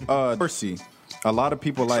dude Percy. A lot of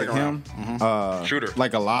people like him. Shooter.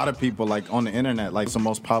 Like a lot of people like on the internet, like the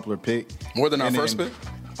most popular pick. More than our first pick?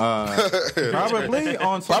 Probably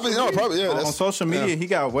on social media. Probably, yeah. On social media, he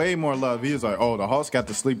got way more love. He was like, "Oh, the Hawks got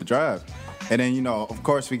the sleeper drive," and then of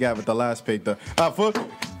course, we got with the last pick the Alpha.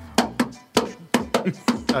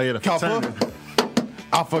 Oh yeah, the Kappa.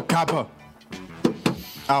 Alpha Kappa.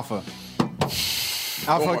 Alpha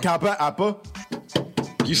Kappa Alpha.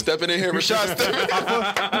 You stepping in here, Rashad stepping.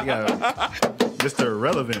 You got Mr.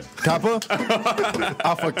 Irrelevant. Kappa.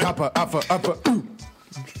 Alpha Kappa Alpha.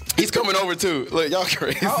 He's coming over too. Look, y'all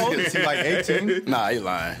crazy. How old is he? Like 18? Nah, he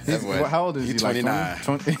lying. That boy. How old is he? He's Like 29.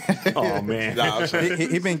 20? Oh man. Nah, I'm sorry.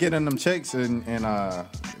 He been getting them chicks in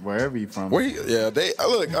wherever he from. They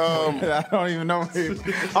look. I don't even know.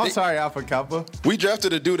 I'm sorry, Alpha Kappa. We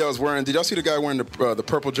drafted a dude that was wearing. Did y'all see the guy wearing the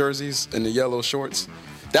purple jerseys and the yellow shorts?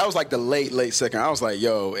 That was like the late second. I was like,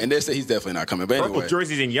 yo, and they said he's definitely not coming. But Purple anyway.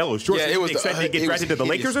 jerseys and yellow shorts. Yeah, it was expected to get drafted to the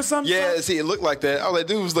Lakers or something. Yeah, see, it looked like that. I was like,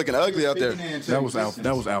 dude was looking ugly out there. That was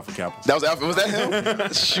Alpha Kappa. That was Alpha. Was that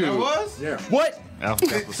him? Shoot. It was? Yeah. What?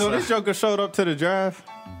 So this joker showed up to the draft?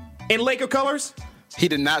 In Laker colors? He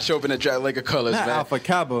did not show up in the draft Laker colors, Not man. Alpha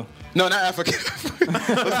Kappa. No, not Alpha. Let's see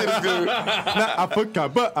this dude. Not Alpha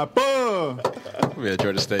Kappa. Alpha. We at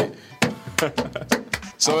Georgia State.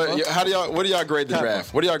 So, what do y'all grade the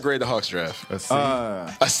draft? What do y'all grade the Hawks draft? A C.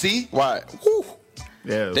 A C? Why? Woo.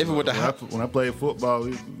 Yeah, David with the when I played football,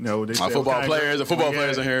 they say football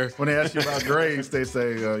players in here. When they ask you about grades, they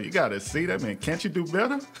say you got a C. That mean, can't you do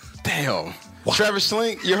better? Damn. Travis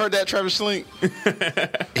Slink, you heard that, Travis Slink?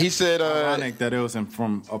 He said, Ironic that it was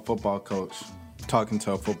from a football coach talking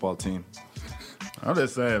to a football team. I'm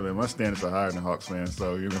just saying, man, my standards are higher than Hawks fans,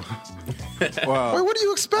 so Well, wait, what do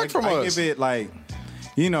you expect from I us? give it like,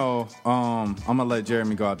 I'm gonna let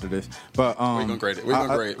Jeremy go after this, but We're gonna grade it.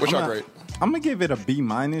 What's your grade? I'm gonna give it a B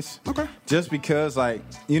minus. Okay. Just because,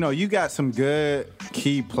 you got some good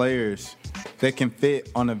key players that can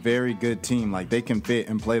fit on a very good team. Like they can fit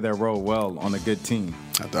and play their role well on a good team.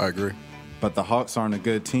 I agree. But the Hawks aren't a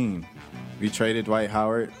good team. We traded Dwight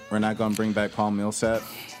Howard. We're not gonna bring back Paul Millsap.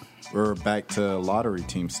 We're back to lottery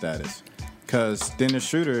team status because Dennis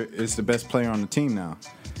Schroeder is the best player on the team now.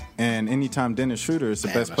 And anytime Dennis Schroeder is the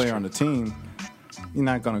best player on the team, you're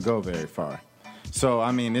not going to go very far. So,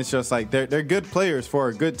 I mean, it's just like they're good players for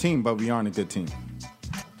a good team, but we aren't a good team.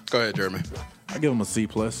 Go ahead, Jeremy. I give them a C+.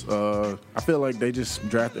 I feel like they just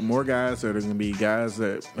drafted more guys that are going to be guys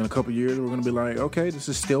that in a couple years we're going to be like, okay, this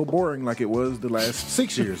is still boring like it was the last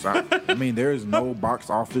 6 years. I mean, there is no box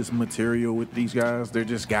office material with these guys. They're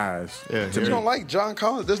just guys. Yeah, You don't like John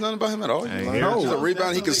Collins? There's nothing about him at all. no. He's a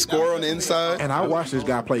rebound. He can score on the inside. And I watched this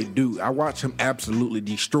guy play Duke. I watched him absolutely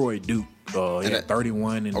destroy Duke. He had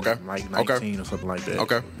 31 and like 19 or something like that.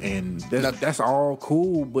 Okay. And that's all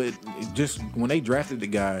cool, but it just when they drafted the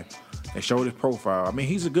guy and showed his profile, I mean,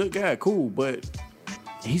 he's a good guy, cool, but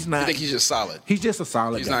he's not. I think he's just solid. He's just a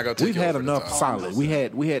solid He's guy. not gonna take We've you had over the enough top. solid. We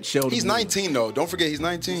had Sheldon. He's 19 though. Don't forget he's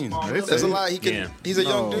 19. They There's say- a lot he can. Yeah. He's a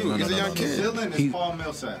young dude. no, He's a no, young no. kid. Dylan is Paul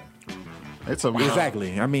Millsap. It's a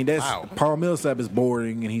Exactly. I mean, that's Wow. Paul Millsap is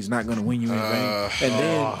boring, and he's not going to win you anything.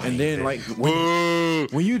 And then, like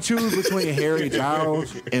when you choose between Harry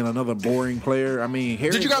Giles and another boring player, I mean,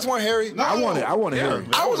 Harry. Did you guys want Harry? I wanted Harry.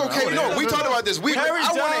 I was okay. No, we talked about this. I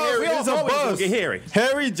wanted Harry. is a bust. Get Harry.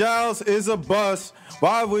 Harry Giles is a bust.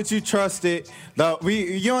 Why would you trust it?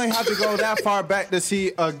 You ain't have to go that far back to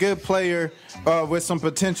see a good player with some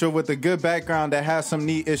potential, with a good background that has some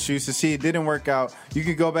knee issues to see it didn't work out. You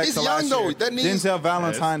could go back He's to young, last though. year. That knee is- Denzel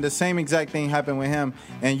Valentine, the same exact thing happened with him,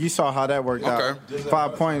 and you saw how that worked out.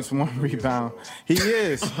 5 points, 1 rebound. He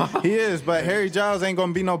is. But Harry Giles ain't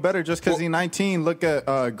gonna be no better just because he's 19. Look at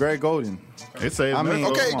Greg Oden. It's a I mean,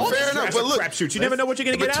 Okay, come on. fair enough. But look, Crapshoot. You never know what you're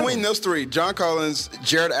going to get out of between him. those three, John Collins,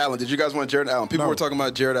 Jared Allen. Did you guys want Jared Allen? People were talking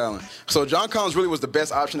about Jared Allen. So John Collins really was the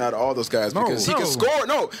best option out of all those guys because he can score.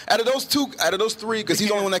 No, out of those three, because he's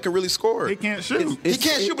the only one that can really score. He can't shoot. He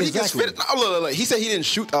can't shoot, but exactly. he can spit. Look. He said he didn't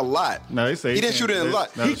shoot a lot. No, he said he didn't shoot it a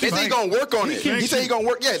lot. No, They say he's gonna work on it. He said he's gonna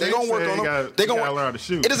work. Yeah, they're gonna work on him. They're gonna learn how to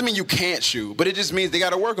shoot. It doesn't mean you can't shoot, but it just means they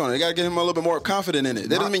got to work on it. They got to get him a little bit more confident in it.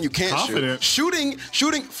 That doesn't mean you can't confident. shoot.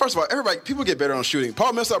 Shooting. First of all, everybody, people get better on shooting.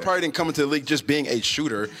 Paul Millsap probably didn't come into the league just being a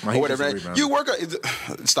shooter or whatever. You work.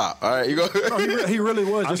 Stop. All right, you go. No, he really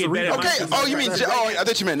was just a rebounder. Okay. Oh, you mean? Oh, I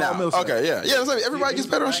thought you meant now. Okay, yeah. It's like everybody gets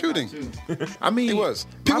better on shooting. I mean, he was.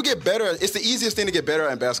 People get better. It's the easiest thing to get better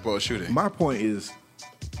at in basketball is shooting. My point is,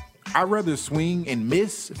 I'd rather swing and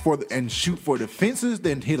miss and shoot for the fences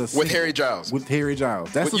than hit a with Harry Giles. With Harry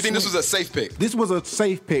Giles, you think this was a safe pick? This was a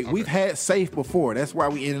safe pick. Okay. We've had safe before. That's why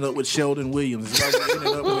we ended up with Sheldon Williams.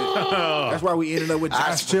 That's why we ended up with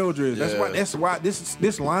Josh Childress. Yeah. That's why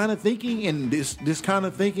this line of thinking and this kind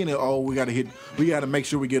of thinking. We got to make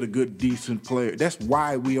sure we get a good, decent player. That's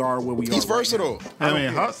why we are where we are. He's versatile. Right, I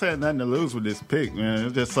mean, Hawks had nothing to lose with this pick, man.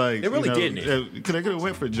 It's just like they really didn't. They could have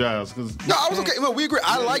went for Giles. No, I was okay. Well, we agree.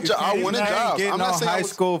 I like Giles. I wanted Giles. I'm not saying high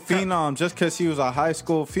school phenom just because he was a high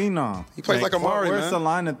school phenom. He plays like Amari, Where's man. the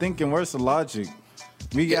line of thinking? Where's the logic?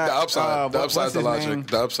 We got the upside. The upside is the logic. Name?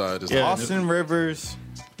 The upside is Austin Rivers,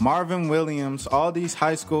 Marvin Williams, all these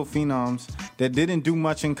high school phenoms that didn't do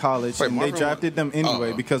much in college, and they drafted them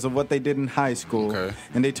anyway because of what they did in high school,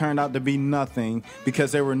 and they turned out to be nothing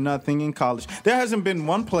because they were nothing in college. There hasn't been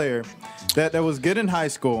one player that was good in high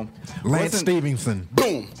school. Lance Stevenson.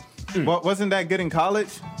 Boom. Wasn't that good in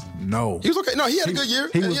college? No. He was okay. No, he had a good year.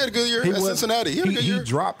 He had a good year at Cincinnati. He had a good year. He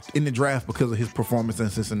dropped in the draft because of his performance in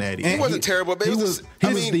Cincinnati. He wasn't terrible, but he was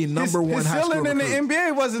the number one high school recruit. His ceiling in the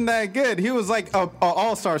NBA wasn't that good. He was like an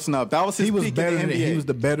all-star snub. That was his peak in the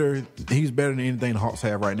NBA. He's better than anything the Hawks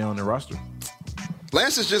have right now on their roster.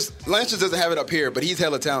 Lance just doesn't have it up here, but he's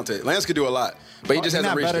hella talented. Lance could do a lot, but he just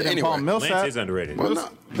hasn't reached it anyway. Lance is underrated. Well,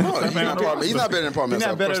 he's not better than Paul Millsap. He's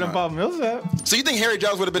not better than Paul Millsap. So you think Harry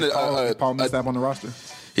Giles would have been Paul Millsap on the roster?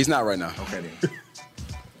 He's not right now. Okay, then.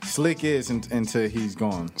 Slick is until he's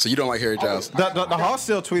gone. So you don't like Harry Giles? The Hawks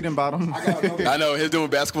still tweeting about him. I know he's doing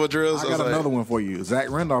basketball drills. I got another one for you. Zach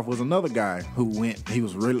Randolph was another guy who went. He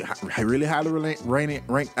was really highly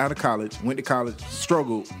ranked out of college. Went to college,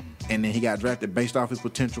 struggled, and then he got drafted based off his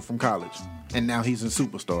potential from college. And now he's a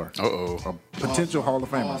superstar. A potential Hall of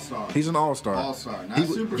Famer. All-star. He's an all-star. All-star, not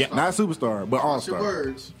superstar. Yeah, not superstar, but all-star. Your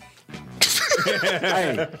words.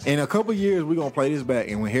 Hey, in a couple years we're gonna play this back,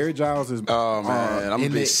 and when Harry Giles is I'm gonna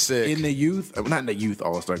be sick in the youth, not in the youth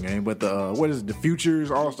All-Star game, but the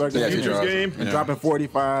Futures All-Star game, and dropping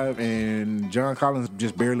 45, and John Collins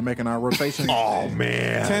just barely making our rotation. Oh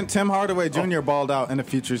man, Tim Hardaway Jr. balled out in the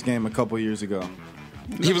Futures game a couple years ago.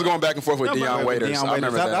 He was going back and forth with Deion Waiters. I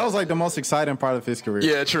remember that. That was like the most exciting part of his career.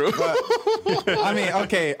 Yeah, true. But, I mean,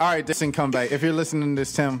 okay, all right, this can come back. If you're listening to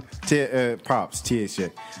this, Tim, props,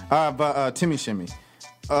 THJ. But Timmy Shimmy.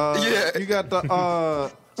 You got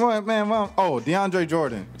the DeAndre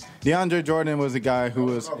Jordan. DeAndre Jordan was a guy who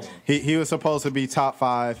was he was supposed to be top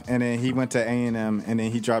 5, and then he went to A&M, and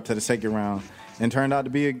then he dropped to the second round and turned out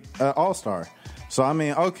to be an all-star. So I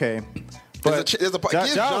mean, okay, but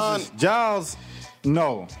Giles.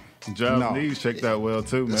 No. Giles' knees checked out well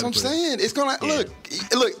too. That's what I'm saying. It's gonna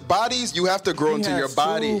look. Bodies, you have to grow into your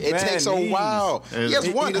body. It takes a while. He has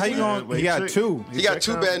one. He got two. He got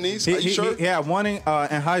two bad knees. Are you sure? He had one in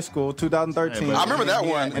high school, 2013. I remember that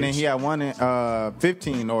one. And then he had one in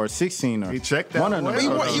 15 or 16. Or he checked out. One of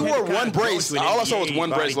them. He wore one brace. All I saw was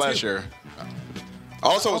one brace last year.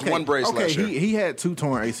 Also, was one brace last year. He had 2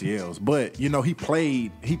 torn ACLs, but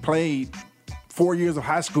he played 4 years of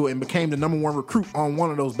high school and became the number 1 recruit on one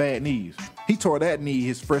of those bad knees. He tore that knee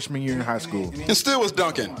his freshman year in high school. And still was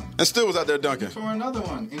dunking. And still was out there dunking. He tore another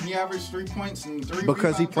one. And he averaged 3 points and 3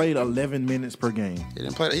 because he played 11 minutes per game. He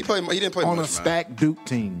didn't play. He didn't play on much, a stacked Duke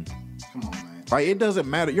team. Come on, man. Like, it doesn't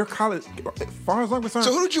matter. Your college, as far as I'm concerned,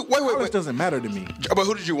 so who did you college doesn't matter to me. But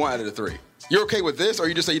who did you want out of the 3? You're okay with this, or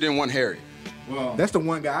you just say you didn't want Harry? Well, that's the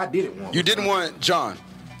one guy I didn't want. You didn't want John.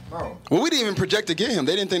 Oh. Well, we didn't even project to get him.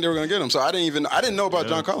 They didn't think they were going to get him. So I didn't know about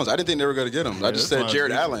John Collins. I didn't think they were going to get him. I just said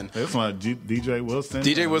Jared Allen. That's why DJ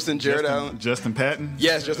Wilson. Jared Allen. Justin Patton.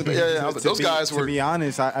 Yes, Justin Patton. Yeah. Those guys were. To be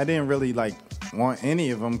honest, I didn't really want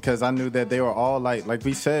any of them because I knew that they were all like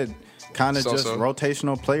we said, kind of just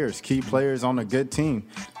rotational players, key players on a good team.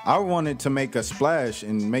 I wanted to make a splash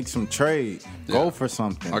and make some trade, go for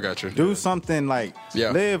something. I got you. Do something live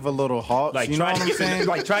a little Hawks. Like, you know what I'm saying?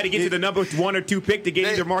 Try to get to the number 1 or 2 pick to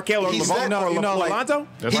get either Markel or Lonzo.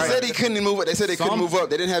 He said he couldn't move up. They said they couldn't move up.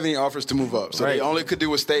 They didn't have any offers to move up. So they only could do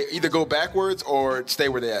was either go backwards or stay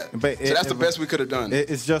where they at. So that's the best we could have done.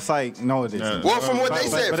 It's just no, it isn't. Well, from what they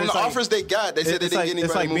said, from the offers they got, they said they didn't get anybody to move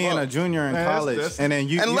up. It's like being a junior in college, and then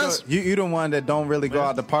you You the one that don't really go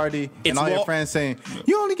out to party, and all your friends saying,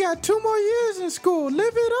 you only got 2 more years in school.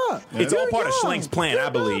 Live it up. It's all part of Schlank's plan, I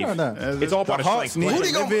believe. It's all part of Schlank's plan.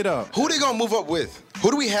 Who they gonna move up with? Who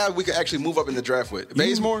do we have we could actually move up in the draft with?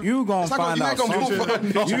 Bazemore? You gonna find out.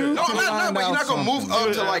 But you're not gonna move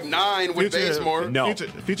up to like 9 with Bazemore. No.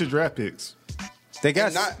 Future draft picks. They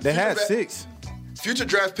had 6. Future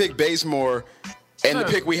draft pick Bazemore and the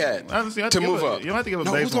pick we had to move up. You don't have to give a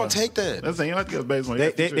Bazemore. Who's gonna take that? That's saying you don't have to give a Bazemore.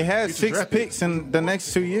 They had 6 picks in the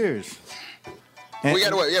next 2 years. And, we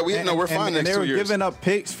got to wait. Yeah, we're fine next 2 years. And they were giving up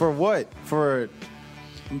picks for what? For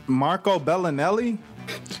Marco Bellinelli?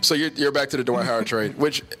 So you're back to the Dwight Howard trade.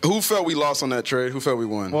 Who felt we lost on that trade? Who felt we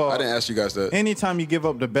won? Well, I didn't ask you guys that. Anytime you give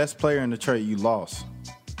up the best player in the trade, you lost.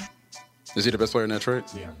 Is he the best player in that trade?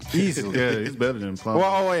 Yeah. Easily. Yeah, he's better than Plum.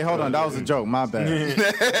 Well, wait, hold on. That was a joke. My bad.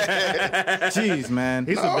 Jeez, man.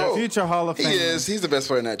 He's the best. Future Hall of Famer. He is. He's the best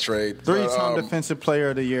player in that trade. 3-time Defensive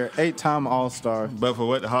Player of the Year, 8-time All-Star. But for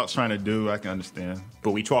what the Hawks trying to do, I can understand.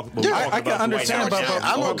 But we talked about I can understand, but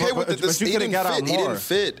I'm okay with it. But you could have got out more. He didn't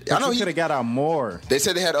fit. I know you could have got out more. They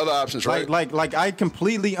said they had other options, right? Like I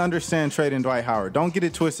completely understand trading Dwight Howard. Don't get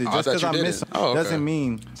it twisted. Just because I miss him doesn't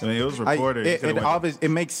mean. I mean, it was reported. It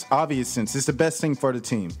makes obvious sense. It's the best thing for the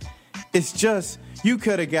team. It's just you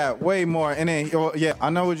could have got way more. And then, I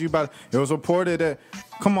know what you about. It was reported that.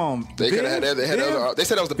 Come on, they could have had. They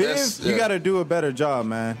said that was the best. You got to do a better job,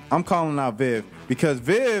 man. I'm calling out Viv because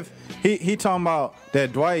Viv, he talking about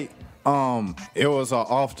that Dwight. It was a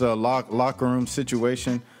off the locker room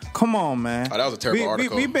situation. Come on, man. Oh, that was a terrible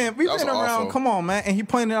article. We've been around. Awful. Come on, man. And he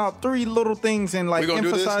pointed out 3 little things and like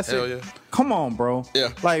emphasized it. Hell yeah. Come on, bro. Yeah.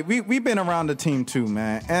 Like we've been around the team too,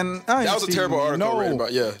 man. And that was a terrible article written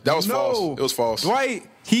about. Yeah, that was false. It was false. Dwight.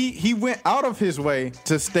 He went out of his way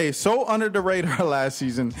to stay so under the radar last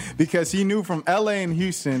season because he knew from LA and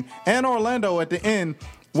Houston and Orlando at the end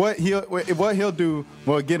what he'll do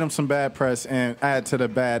will get him some bad press and add to the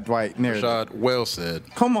bad Dwight narrative. Rashad, well said.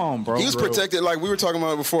 Come on, bro. He was protected, like we were talking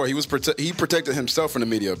about before. He protected himself from the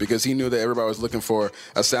media because he knew that everybody was looking for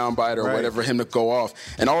a soundbite or whatever him to go off.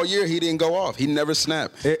 And all year he didn't go off. He never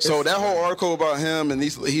snapped. So that whole article about him and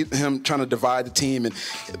him trying to divide the team and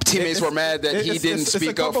teammates were mad that he didn't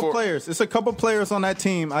speak up for players. It's a couple players on that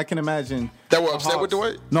team I can imagine that were upset with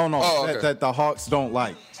Dwight. No, that the Hawks don't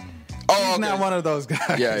like. He's not one of those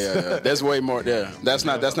guys. Yeah. There's way more. Yeah, that's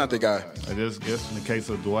not the guy. I just guess in the case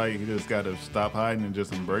of Dwight, he just got to stop hiding and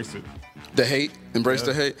just embrace it. The hate, embrace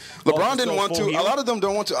the hate. LeBron didn't want to. A lot of them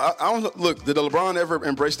don't want to. I don't look. Did LeBron ever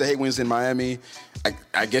embrace the hate when he was in Miami?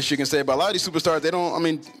 I guess you can say, but a lot of these superstars, they don't. I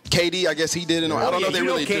mean, KD, I guess he did. And I don't know if they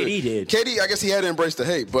really did. KD, I guess he had to embrace the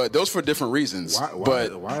hate, but those for different reasons.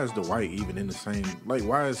 Why is Dwight even in the same? Like,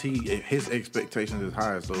 why is his expectations as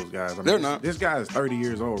high as those guys? I mean, they're not. This guy is 30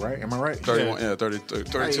 years old, right? Am I right? 31, yeah, 32,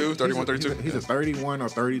 31, 32. He's a 31 or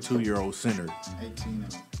 32-year-old center. 18.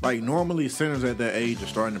 Like, normally centers at that age are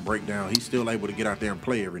starting to break down. He's still able to get out there and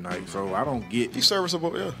play every night. So I don't get. He's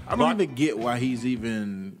serviceable, yeah. I don't even get why he's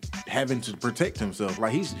even having to protect himself.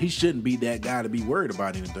 Like, he shouldn't be that guy to be worried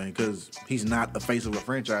about anything because he's not the face of a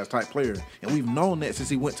franchise type player. And we've known that since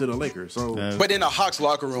he went to the Lakers. So, but in the Hawks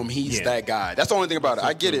locker room, he's that guy. That's the only thing about it.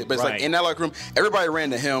 I get it. But it's like in that locker room, everybody ran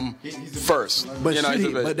to him first. But,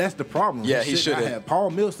 but that's the problem. Yeah, he should have. Paul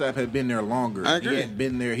Millsap had been there longer. I agree. He had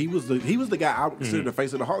been there. He was the guy I would consider the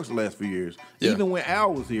face of the Hawks the last few years. Yeah. Even when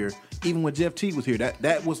Al was here, even when Jeff Teague was here,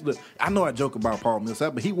 that was the. I know I joke about Paul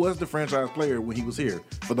Millsap, but he was the franchise player when he was here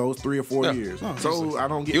for those 3 or 4 years. No, so I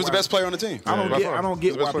don't get. He was the best player on the team. I don't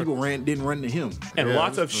get why people didn't run to him. And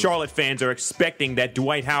lots of Charlotte fans are expecting that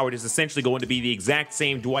Dwight Howard is essentially going to be the exact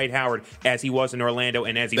same Dwight Howard as he was in Orlando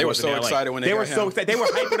and as he was in LA. They were so excited when they were so excited. They were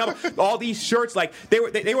hyping up all these shirts, like they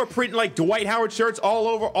were printing like Dwight Howard shirts all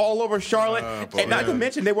over Charlotte. And not to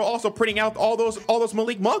mention they were also printing out all those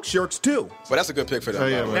Malik Monk shirts too. But that's a good pick for them.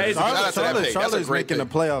 Charlotte's making the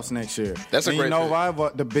playoffs next year. That's a great pick. You know why?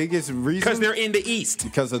 What the biggest reason? Because they're in the East.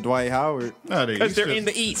 Because of Dwight Howard. Because they're in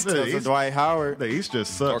the East. Because of Dwight Howard. The East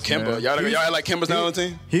just sucks. Or Kemba. Y'all like Kemba's now on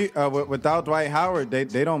the team? Without Dwight Howard,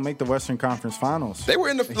 they don't make the Western Conference Finals. They were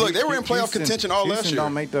in playoff contention all last year. Houston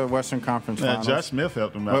don't make the Western Conference Finals. Josh Smith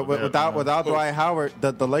helped them out. Without Dwight Howard,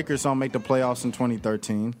 the Lakers don't make the playoffs in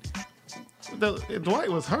 2013. Dwight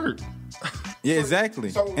was hurt. Yeah,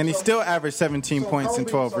 exactly. And he still averaged 17 points and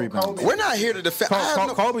 12 rebounds. We're not here to defend.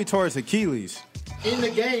 Kobe tore his Achilles. In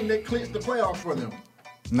the game, they clinched the playoffs for them.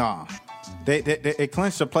 Nah. They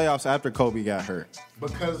clinched the playoffs after Kobe got hurt.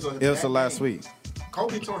 Because of it was the last week.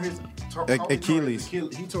 Kobe tore his Achilles. He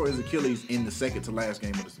tore his Achilles in the second to last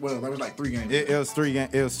game of the. Well, that was like 3 games. It was 3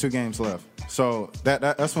 games. It was 2 games left. So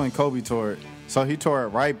that's when Kobe tore it. So he tore it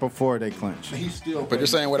right before they clinched. He's still. But you're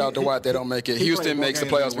saying without Dwight, they don't make it. Houston makes the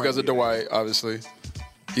playoffs because of Dwight, obviously.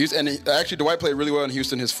 Actually, Dwight played really well in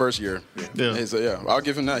Houston his first year. Yeah, I'll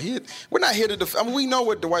give him that. We're not here to I mean, we know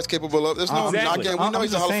what Dwight's capable of. There's no knocking. We know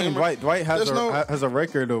he's a Hall of Famer. Dwight has a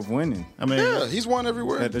record of winning. I mean, yeah, he's won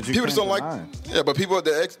everywhere. People just don't like. Yeah, but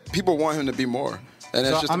people want him to be more. And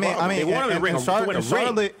that's just they want him to win a ring.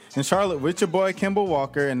 In Charlotte, with your boy Kemba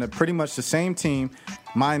Walker and pretty much the same team,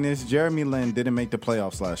 minus Jeremy Lin didn't make the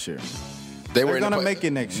playoffs last year. They're going to make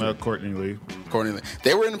it next year. Courtney Lee.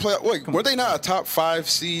 They were in the playoffs. Wait, were they not a top 5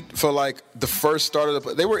 seed for like the first start of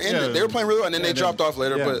the? They were in. They were playing really well, and then they dropped off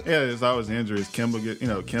later. But there's always injuries. Kemba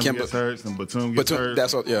gets hurt, and Batum gets hurt.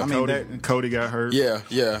 That's what. Yeah, Cody got hurt. Yeah.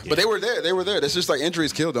 But they were there. It's just like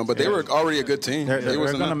injuries killed them. But they were already a good team. They're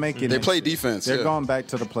going to make it. They played defense. They're going back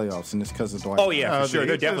to the playoffs, and it's because of Dwight. Oh yeah, for sure.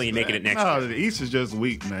 They're definitely making it next year. No, the East is just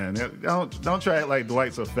weak, man. Don't try to act like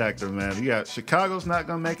Dwight's a factor, man. You got Chicago's not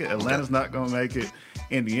going to make it. Atlanta's not going to make it.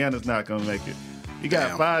 Indiana's not going to make it. You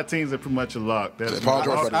got 5 teams that pretty much are locked.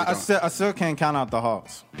 I still can't count out the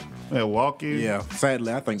Hawks. Milwaukee. Yeah,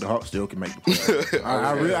 sadly, I think the Hawks still can make the playoffs.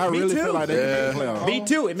 I really feel like they can make the playoffs. Me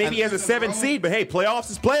too. It maybe has a 7 seed, but hey, playoffs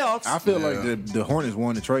is playoffs. I feel like the Hornets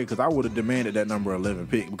won the trade because I would have demanded that number 11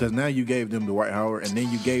 pick because now you gave them Dwight Howard and then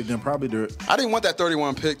you gave them probably the. I didn't want that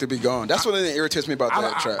 31 pick to be gone. That's what irritates me about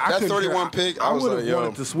that trap. That 31 pick, I was would have like,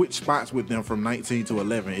 wanted to switch spots with them from 19 to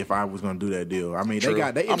 11 if I was going to do that deal. I mean,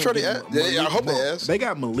 I'm sure they asked. I hope they asked. They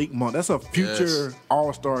got Malik Monk. That's a future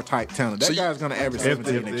all-star type talent. That guy's going to average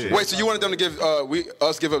 17 next year. Wait, so you wanted them to give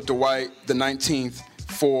give up Dwight the 19th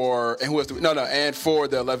for and who else? And for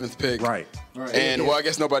the 11th pick, right? And I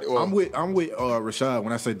guess nobody. Well, I'm with Rashad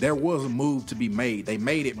when I say there was a move to be made. They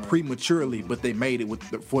made it prematurely, but they made it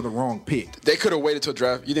for the wrong pick. They could have waited till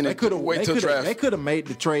draft. You didn't wait till draft. They could have made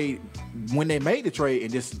the trade when they made the trade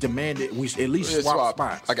and just demanded we at least swap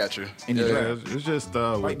spots. I got you. In the draft. It's just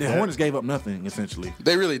like the Hornets gave up nothing essentially.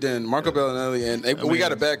 They really didn't. Marco Bellinelli and we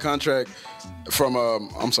got a bad contract from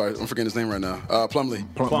I'm sorry, I'm forgetting his name right now. Plumlee.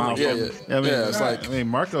 It's like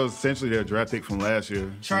Marco's essentially their draft pick from last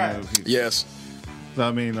year. Yes. So,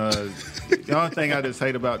 I mean, the only thing I just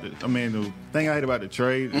hate about the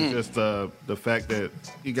trade is just the fact that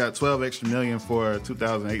you got $12 extra million for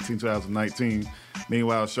 2018, 2019.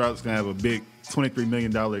 Meanwhile, Charlotte's gonna have a big $23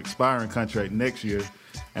 million expiring contract next year,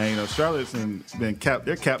 and Charlotte's been capped.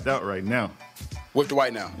 They're capped out right now. With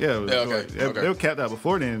Dwight now. Yeah, okay. They were capped out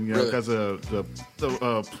before then, because of the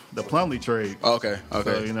Plumlee trade. Okay. So,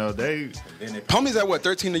 Plumlee's at what,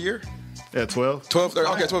 13 a year? Yeah, 12. 12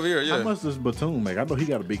 a year, yeah. How much does Batum make? I know he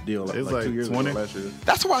got a big deal like 2 years 20. ago last year.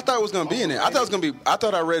 That's what I thought it was going to be in it. I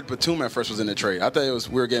thought I read Batum at first was in the trade. I thought it was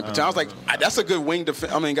we were getting Batum. I was like, that's a good wing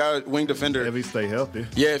defender. If he stay healthy.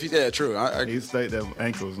 Yeah, true. He stayed there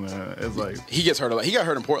ankles, man. It's like he gets hurt a lot. He got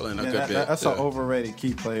hurt in Portland a good bit. That's an overrated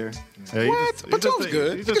key player. Yeah, what? Batum's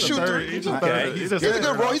good. He can shoot three. He's a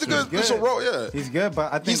good role. He's a good role. Yeah, he's good,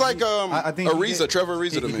 but I think he's like Trevor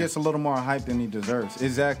Ariza to me. He gets a little more hype than he deserves.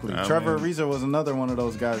 Exactly. Trevor Ariza was another one of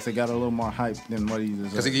those guys that got a little more hype than what he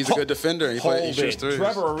deserves. Because he's a good defender. He shoots threes.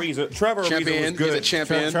 Trevor Ariza was good. He's a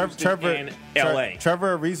champion.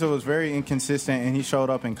 Trevor Ariza was very inconsistent, and he showed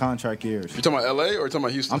up in contract years. You talking about L.A. or you talking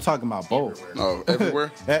about Houston? I'm talking about both. Oh,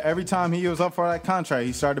 everywhere? Every time he was up for that contract,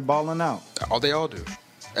 he started balling out. Oh, they all do.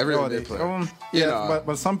 Every player.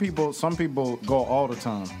 But some people go all the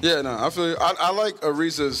time. Yeah, no, I feel you. I like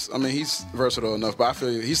Ariza's. I mean, he's versatile enough, but I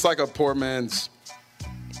feel you. He's like a poor man's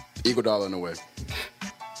Iguodala in a way.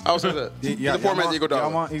 I would say that. He's a poor man's Iguodala.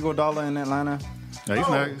 Y'all want Iguodala in Atlanta? No, he's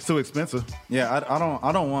not. It's too expensive. Yeah,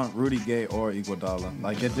 I don't want Rudy Gay or Iguodala.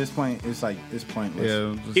 Like at this point, it's pointless.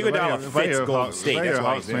 Yeah, Iguodala fits Golden State. That's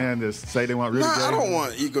why he's fan just say they want Rudy Gay. I don't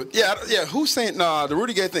want Iguodala. Yeah. Who's saying the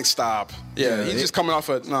Rudy Gay thing? Stop. Yeah, he's just coming off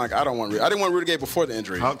I don't want. I didn't want Rudy Gay before the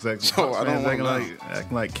injury. Hawks acting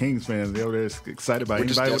like Kings fans. They over there excited about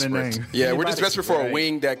anybody with a name. Yeah, we're just desperate for a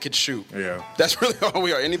wing that could shoot. Yeah, that's really all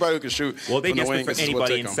we are. Anybody who can shoot. Well, they desperate for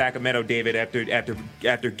anybody in Sacramento, David.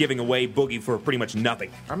 After giving away Boogie for pretty much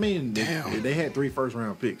nothing. I mean, they had 3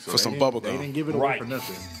 first-round picks for some bubble gum. They didn't give it away for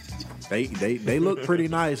nothing. They look pretty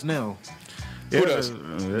nice now. Who does?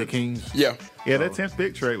 The Kings. Yeah. Yeah, that 10th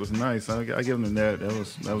pick trade was nice. I give them that.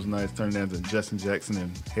 That was nice. Turning that into Justin Jackson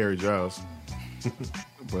and Harry Giles.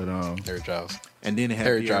 But Harry Giles. And then it had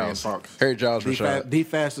Harry Giles. Fox. Harry Giles. The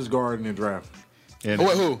fastest guard in the draft. And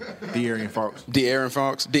Wait, who? De'Aaron Fox. De'Aaron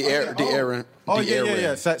Fox. De'Aaron. Oh,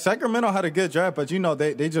 yeah. Sacramento had a good draft, but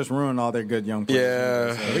they just ruined all their good young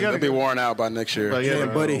players. Yeah, they'll be worn out by next year. But Yeah,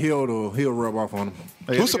 Buddy Hield he'll rub off on him.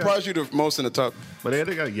 Who surprised you the most in the top? But they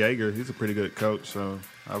got Yeager. He's a pretty good coach, so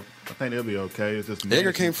I think they'll be okay. It's just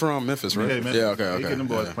Yeager came from Memphis, right? Memphis. Yeah, okay. He getting them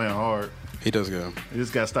boys playing hard. He does good. He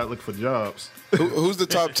just got to start looking for jobs. Who's the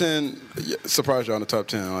top 10? Surprised y'all in the top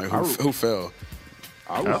 10? Like who fell?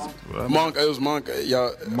 Monk. It was Monk.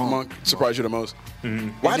 Monk surprised you the most. Mm-hmm.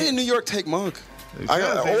 Why didn't New York take Monk?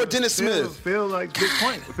 Or Dennis Smith? Feel like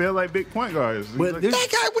big point guards. But that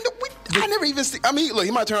guy, I never even see. I mean, look,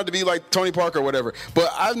 he might turn out to be like Tony Parker or whatever,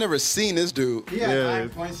 but I've never seen this dude. He had 9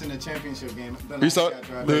 points in the championship game. You saw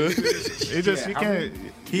it?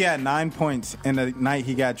 He had 9 points in the night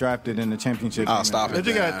he got drafted in the championship game. Oh, stop it. But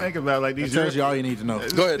you got to think about like these. That tells you all you need to know.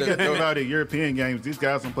 Go ahead. You got to think about the European games. These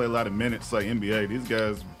guys don't play a lot of minutes like NBA. These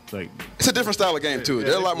guys like. It's a different style of game too.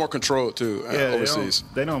 They're a lot more controlled too overseas.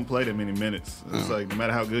 They don't play that many minutes. It's like no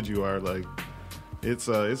matter how good you are, like it's.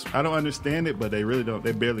 I don't understand it, but they really don't.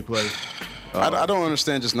 They barely play. I don't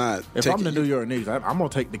understand just not. If I'm the New York Knicks, I'm gonna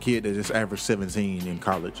take the kid that just averaged 17 in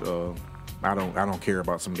college. I don't care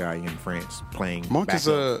about some guy in France playing. Monk is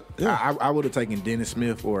I would have taken Dennis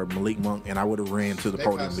Smith or Malik Monk, and I would have ran to the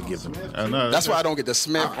podium to give them. That's why I don't get the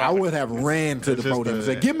Smith. I would have ran to the podium and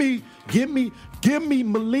said, "Give me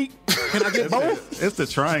Malik. Can I get both?" It's the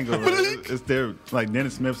triangle. Right? It's their like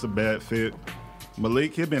Dennis Smith's a bad fit.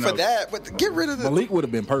 Malik, he'd been for that, but get rid of the Malik would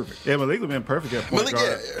have been perfect. Yeah, Malik would have been perfect at point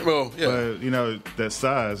guard. But that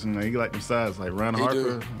size, he like them size, like Ron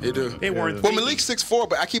Harper. He do. They weren't. Well, Malik's 6'4",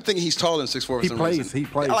 but I keep thinking he's taller than 6'4". He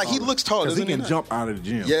plays. Like he looks taller. Because he can jump out of the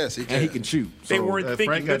gym. Yes, he can. And he can shoot. They weren't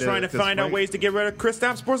thinking. They're trying to find out ways to get rid of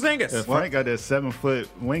Kristaps Porzingis. Yeah, Frank got that 7-foot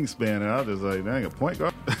wingspan, and I was just like, dang, a point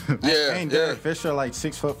guard. Ain't Derek Fisher like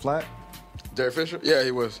 6 foot flat? Derek Fisher? Yeah,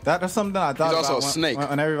 he was. That's something I thought He's about also a snake.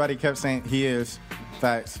 When everybody kept saying he is.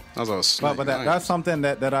 Facts. That was a snake. But that's something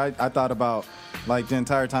that I thought about like the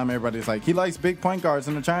entire time. Everybody's like, he likes big point guards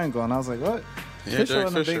in the triangle. And I was like, what? Yeah, Derek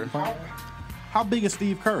Fisher. How big is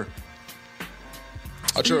Steve Kerr?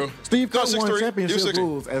 True. Steve Kerr won 6'3". championship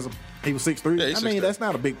rules he was 6'3". Yeah, I mean, that's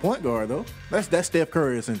not a big point guard, though. That's Steph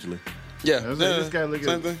Curry, essentially. Yeah, this guy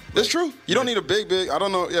same thing. It's true. You don't need a big. I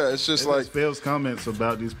don't know. Yeah, it's just like Phil's comments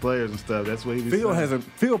about these players and stuff. That's what he was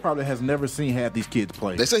Phil probably has never seen half these kids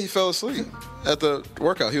play. They say he fell asleep at the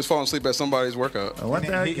workout. He was falling asleep at somebody's workout.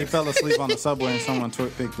 He fell asleep on the subway and someone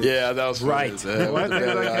picked it. Yeah, that was right.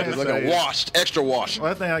 Like washed, extra washed.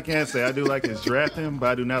 One thing I can say, I do like his drafting,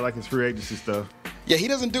 but I do not like his free agency stuff. Yeah, he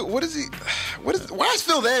doesn't do. Why is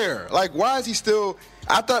Phil there? Like, why is he still?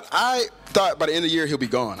 I thought by the end of the year he'll be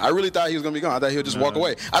gone. I really thought he was going to be gone. I thought he'll just walk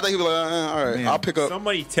away. I thought he'd be like, all right, I'll pick up.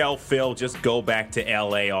 Somebody tell Phil just go back to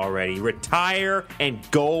L.A. already. Retire and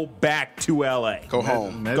go back to L.A. Go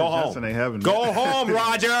home. Go home. Go home,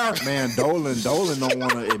 Roger. Man, Dolan don't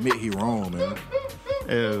want to admit he wrong, man.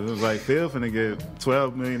 Yeah, it was like Phil finna get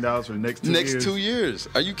 $12 million for the next 2 years. Next 2 years?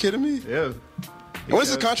 Are you kidding me? Yeah. When's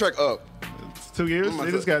his contract up? It's 2 years.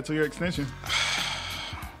 They just got a 2-year extension.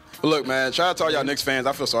 Look, man, shout out to all y'all Knicks fans.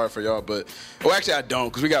 I feel sorry for y'all, but actually I don't,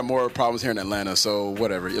 because we got more problems here in Atlanta. So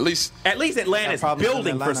whatever. At least Atlanta's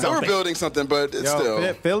building for something. We're building something, but it's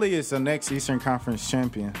still. Philly is the next Eastern Conference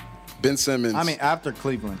champion. Ben Simmons. I mean, after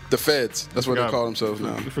Cleveland. The Feds. That's what they call themselves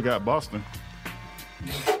now. You forgot Boston.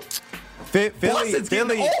 Philly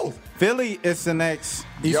is the next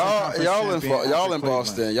Eastern Conference champion. Y'all in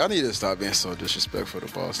Boston. Y'all need to stop being so disrespectful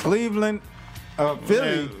to Boston. Cleveland.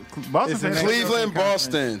 Philly. Cleveland,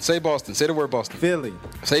 Boston. Say Boston. Say the word Boston. Philly.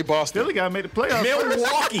 Say Boston. Philly got to make the playoffs.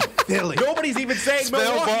 Milwaukee. Philly. Nobody's even saying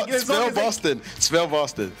Milwaukee. Spell Boston. Spell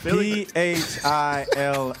Boston. PHILA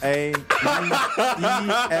ELPHIA.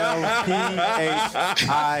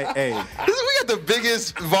 We got the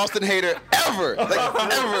biggest Boston hater ever. Like,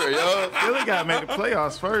 ever, yo. Philly got to make the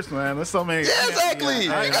playoffs first, man. There's so many. Yeah, exactly. You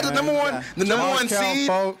got the number one seed.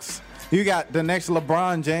 Folks. You got the next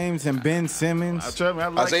LeBron James and Ben Simmons.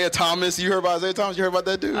 Isaiah Thomas. You heard about Isaiah Thomas? You heard about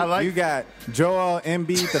that dude? You got Joel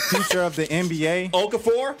Embiid, the future of the NBA.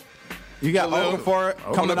 Okafor. You got Okafor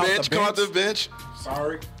coming off the bench.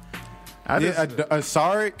 Sarek.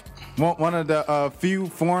 Sarek, one of the few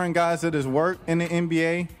foreign guys that has worked in the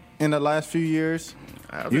NBA in the last few years.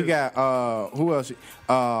 You got who else?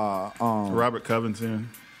 Robert Covington.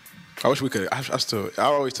 I wish we could. I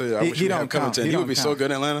always tell you, I wish we had Covington. He would be so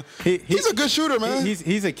good in Atlanta. He's a good shooter, man.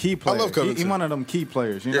 He's a key player. I love Covington. He's one of them key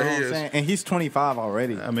players. You know what I'm saying? And he's 25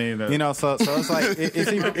 already. I mean, so it's like, is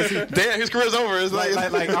he damn, his career's over. It's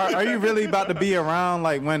are you really about to be around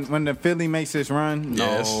like when the Philly makes this run?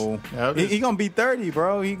 No. Yes. He gonna be 30,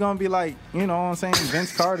 bro. He gonna be like, you know what I'm saying,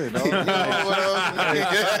 Vince Carter, though.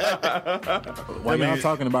 While y'all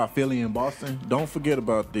talking about Philly and Boston, don't forget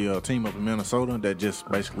about the team up in Minnesota that just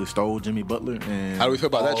basically stole Jimmy Butler. And how do we feel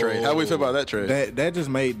about that trade? How do we feel about that trade? That just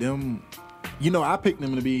made them. You know, I picked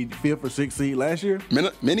them to be 5th or 6th seed last year.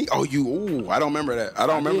 Mini? Oh, I don't remember that.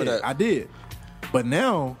 I did. But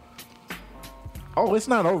now, it's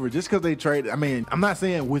not over just because they traded. I mean, I'm not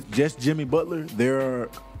saying with just Jimmy Butler, they're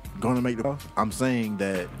going to make the playoffs. I'm saying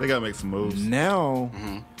that they got to make some moves. Now,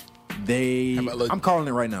 I'm calling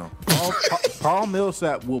it right now. Paul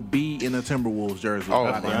Millsap will be in a Timberwolves jersey.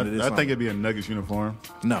 I think it'd be a Nuggets uniform.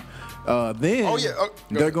 No. Then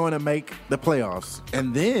they're going to make the playoffs,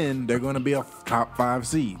 and then they're going to be a top 5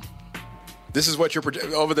 seed. This is what you're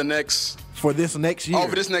projecting over the next... For this next year.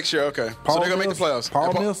 For this next year, okay. So they're going to make the playoffs.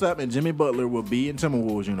 Paul Millsap and Jimmy Butler will be in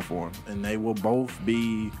Timberwolves uniform, and they will both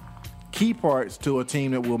be key parts to a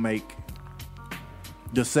team that will make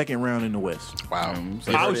the second round in the West. Wow.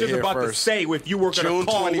 I was just about to say, if you were going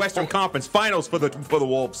to call Western Conference Finals for the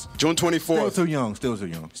Wolves. June 24th. Still too young. Still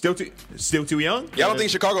too young? Yeah, I don't think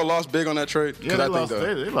Chicago lost big on that trade. Yeah, they lost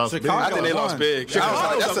big. I think they lost big.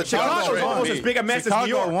 Chicago was almost as big a mess as New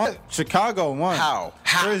York. Chicago won. How?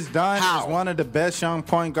 Chris Dunn is one of the best young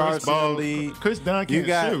point guards in the league. Chris Dunn can't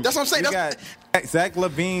shoot. That's what I'm saying. You got Zach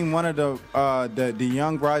LaVine, one of the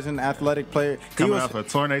young rising athletic player. Coming off a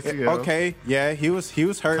torn ACL. Okay, yeah, he was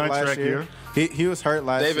hurt last year. He was hurt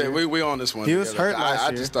last year. David, we on this one. He was hurt last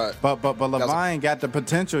year. I just thought. But LaVine got the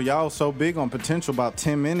potential. Y'all was so big on potential about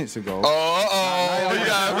 10 minutes ago.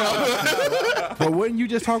 But wasn't you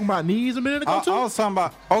just talking about knees a minute ago, too? I was talking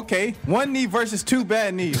about, one knee versus 2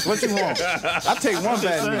 bad knees. What you want? I take 1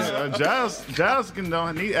 bad knee. Giles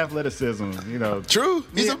don't need athleticism, you know. True.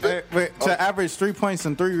 He's to average 3 points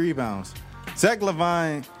and 3 rebounds. Zach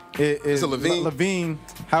LaVine is Levine.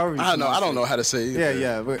 However, I don't know how to say it.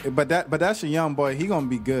 Yeah. But that's a young boy. He gonna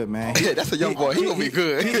be good, man. Yeah, that's a young boy. He gonna be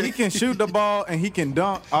good. He can shoot the ball and he can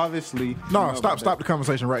dunk. Obviously. No, stop the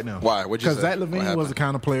conversation right now. Why? What'd you say? Because Zach LaVine was the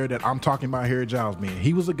kind of player that I'm talking about here at Giles. Man,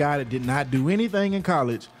 he was a guy that did not do anything in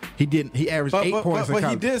college. He averaged 8 points in college. But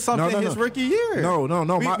he did something his rookie year.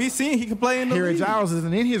 No. We seen he can play in the league. Here at Giles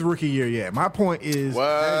isn't in his rookie year yet. My point is,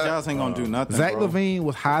 Giles ain't gonna do nothing. Zach LaVine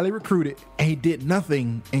was highly recruited and he did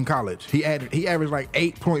nothing in college. He averaged like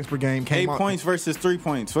 8 points per game. 8 points versus 3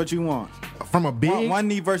 points. What you want? From a big 1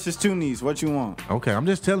 knee versus 2 knees. What you want? Okay, I'm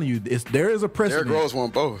just telling you, there is a precedent. Derrick Rose won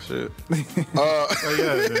both. Shit. And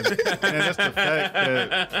that's the fact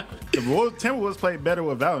that the Timberwolves played better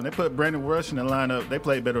without him. They put Brandon Rush in the lineup. They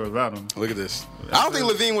played better without him. Look at this. I don't think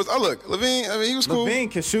LaVine was. LaVine. I mean, he was cool. LaVine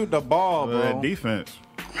can shoot the ball, bro. Defense.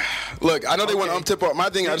 Look, I know they want to tip off. My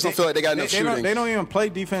thing, I just don't feel like they got enough shooting. They don't even play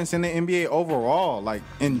defense in the NBA overall, like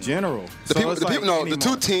in general. The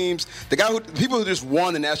two teams, people who just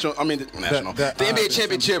won the the NBA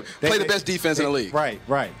championship play the best defense in the league.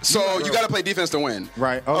 Right. So you got to play defense to win.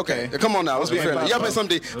 Right. Okay. Come on now, let's be fair. You got to play some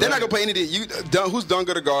defense. They're not going to play any defense. Who's Dunn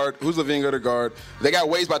going to guard? Who's LaVine going to guard? They got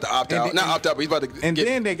Wade's about to opt out. Not opt out, but he's about to. And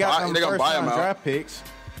then they got them first round draft picks.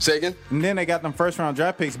 Say again? And then they got them first round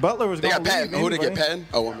draft picks. Butler was going to leave. They got Patton. Who did they get? Patton?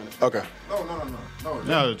 Oh, 1 minute. Okay.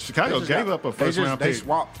 No. Chicago gave up a first round pick. They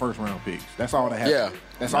swapped first round picks. That's all they had. Yeah.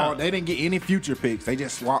 That's all. They didn't get any future picks. They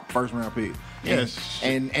just swapped first round picks. Yes.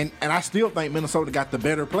 And I still think Minnesota got the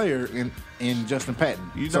better player in Justin Patton.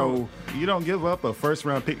 You don't give up a first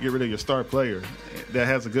round pick, get rid of your star player that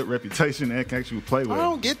has a good reputation and can actually play with. I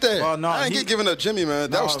don't get that. Well, no, I ain't giving up Jimmy, man.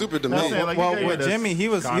 That was stupid to me. With Jimmy, he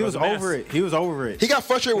was over it. He was over it. He got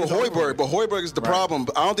frustrated with Hoiberg, but Hoiberg is the problem.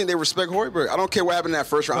 I don't think they respect Hoiberg. I don't care what happened in that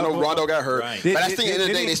first round. I know Rondo got hurt, but I think at the end of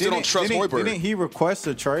the day they still don't trust Hoiberg. Didn't he request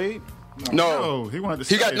a trade? No, he wanted to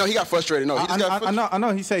stay. He got frustrated. No, I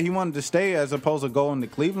know. He said he wanted to stay as opposed to going to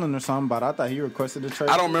Cleveland or something. But I thought he requested a trade.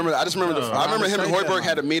 I don't remember that. I just remember I remember him and Hoiberg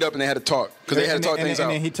had to meet up and they had to talk because they had to talk things out.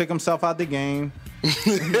 And then he took himself out the game.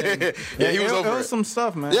 He was over. It was some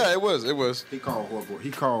stuff, man. Yeah, it was. He called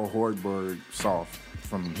Hoiberg soft.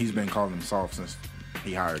 He's been calling him soft since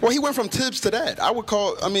he hired him. Well, he went from Tibbs to that.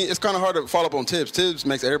 It's kind of hard to follow up on Tibbs. Tibbs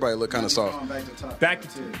makes everybody look kind of soft. Back to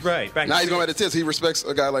Tibbs. Right. Now he's going back to Tibbs. He respects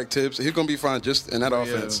a guy like Tibbs. He's going to be fine just in that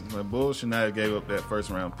offense. The Bulls should not have gave up that first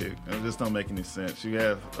round pick. It just don't make any sense. You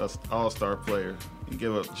have an all-star player. You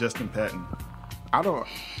give up Justin Patton. I don't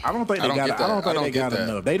think they got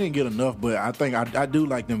enough. They didn't get enough, but I think I do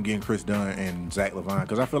like them getting Chris Dunn and Zach LaVine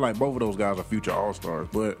because I feel like both of those guys are future All-Stars.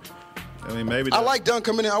 But I mean, maybe I like Dunn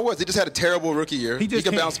coming in. He just had a terrible rookie year. He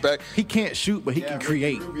can bounce back. He can't shoot, but he can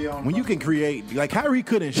create. When you can create, like Kyrie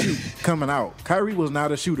couldn't shoot coming out. Kyrie was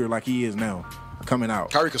not a shooter like he is now. Coming out.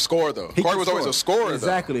 Kyrie could score, though. Kyrie was always a scorer,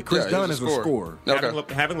 exactly. though. Chris Dunn is a scorer.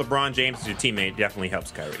 Okay. Having LeBron James as your teammate definitely helps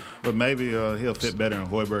Kyrie. But maybe he'll fit better in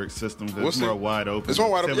Hoiberg's system because it's more wide open. It's more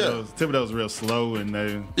wide open, Thibodeau's real slow, and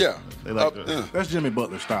they like That's Jimmy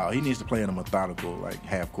Butler style. He needs to play in a methodical, like,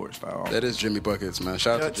 half-court style. That is Jimmy Buckets, man.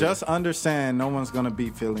 Shout out to Just understand no one's going to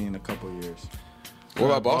beat Philly in a couple of years. What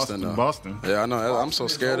about Boston, though? Boston. Yeah, I know. I'm so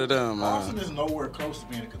scared of them. Boston is nowhere close to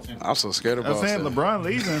being a contender. I'm so scared of Boston. I'm saying LeBron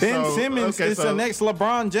leaving. Ben Simmons is the next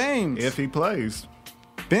LeBron James. If he plays.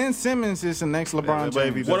 Ben Simmons is the next LeBron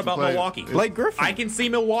James. What about Milwaukee? Blake Griffin. I can see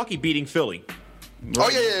Milwaukee beating Philly. Oh,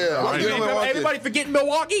 yeah. Everybody forgetting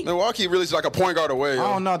Milwaukee? Milwaukee really is like a point guard away.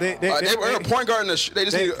 I don't know. They're a point guard, they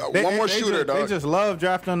just need one more shooter, dog. They just love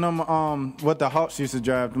drafting them, what the Hawks used to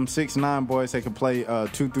draft, them 6'9" boys that could play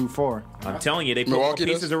 2 through 4. I'm telling you, they put more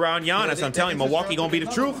pieces around Giannis. I'm telling you, Milwaukee going to be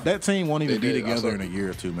the truth. That team won't even be together in a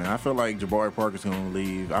year or two, man. I feel like Jabari Parker's going to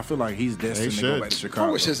leave. I feel like he's destined to go back to Chicago.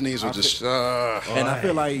 I wish his knees would just... and I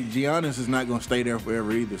feel like Giannis is not going to stay there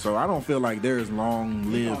forever either. So I don't feel like they're as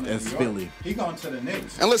long-lived as Philly. He going to the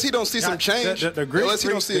Knicks. Unless he don't see some change. Unless he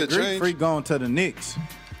don't see a change. Freak going to the Knicks.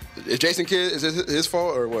 Is Jason Kidd, is it his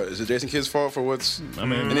fault or what? Is it Jason Kidd's fault for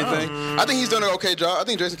anything? I think he's done an okay job. I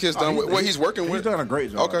think Jason Kidd's done what he's working with. He's done a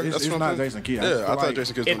great job. Okay, it's not Jason Kidd. Yeah, I thought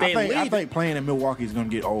Jason Kidd's done I think playing in Milwaukee is going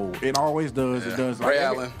to get old. It always does. Yeah. It does. Ray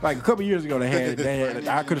Allen. Like a couple years ago, they had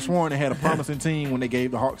I could have sworn they had a promising team when they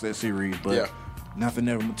gave the Hawks that series, but nothing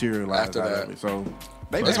ever materialized after out of it. So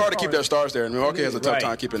it's hard to keep their stars there, and Milwaukee has a tough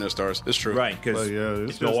time keeping their stars. It's true. Right, because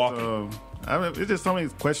it's Milwaukee. It's just so many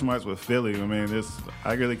question marks with Philly. I mean,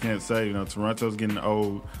 I really can't say. Toronto's getting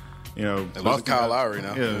old. Boston Kyle Lowry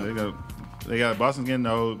now. Yeah, they got Boston's getting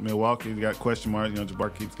old. Milwaukee's got question marks.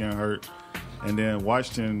 Jabari keeps getting hurt. And then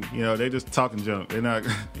Washington, they just talking junk. They're not,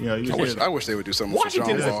 I wish they would do something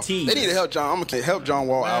Washington for John is Wall. a team. They need to help John. I'm gonna help John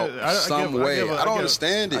Wall out some way. I don't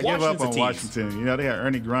understand it. I give up on Washington. They had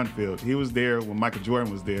Ernie Grunfeld. He was there when Michael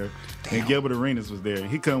Jordan was there, and Gilbert Arenas was there.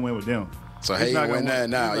 He couldn't win with them. So he's not going to win that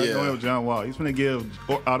now. He's not going with John Wall. He's going to give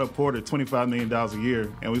Otto Porter $25 million a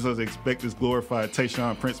year, and we're supposed to expect this glorified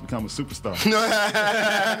Tayshaun Prince to become a superstar.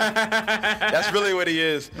 That's really what he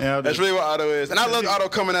is. That's really what Otto is. And I love Otto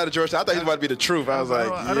coming out of Georgetown. I thought he was about to be the truth. I was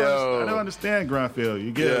like, I don't understand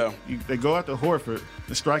Grunfeld. They go after Horford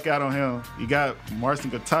and strike out on him. You got Marcin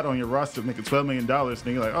Gortat on your roster making $12 million. And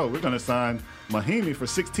you're like, we're going to sign Mahimi for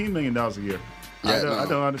 $16 million a year. I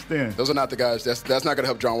don't understand. Those are not the guys. That's not going to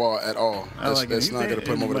help John Wall at all. That's not going to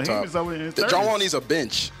put him over the top. John Wall needs a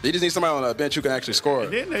bench. He just needs somebody on a bench who can actually score.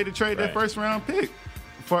 And then they trade their first round pick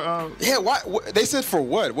for. Why? They said for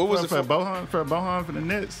what? What was it for? Bohan for the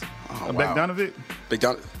Nets. Bogdanovic.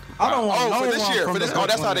 I don't want for this year.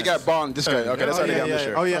 That's how they got Bond. This guy. Okay, that's how they got him this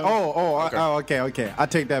year. Oh yeah. Okay. I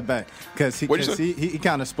take that back because he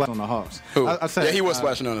kind of splashed on the Hawks. Who? He was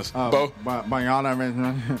splashing on us. Bo. But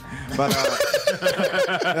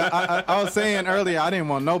I was saying earlier I didn't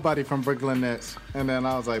want nobody from Brooklyn Nets, and then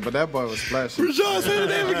I was like, but that boy was splashing. Rashawn said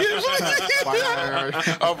the name again.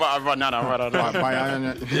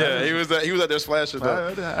 Yeah, he was out there splashing.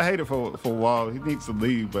 I hate it for Wall. He needs to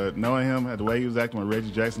leave, but knowing him, the way he was acting when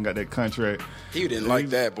Reggie Jackson got that contract, he didn't like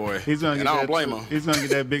that boy. I don't blame him. He's gonna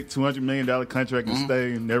get that big $200 million contract and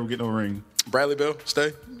stay and never get no ring. Bradley Beal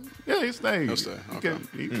stay. Yeah, he stayed. He'll stay. Okay.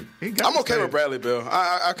 I'm okay with Bradley Beal.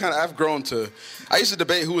 I've grown to. I used to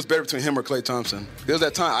debate who was better between him or Klay Thompson. There was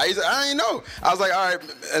that time I didn't know. I was like, all right,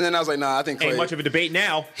 and then I was like, nah, I think Klay. Ain't much of a debate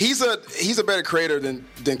now. He's a better creator than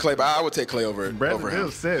Klay, but I would take Klay over Bradley him.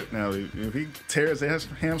 Beal's set now. If he tears his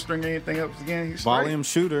hamstring or anything up again, he's volume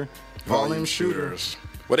shooter. Volume shooters.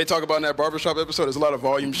 What they talk about in that barbershop episode, there's a lot of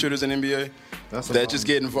volume shooters in NBA. That just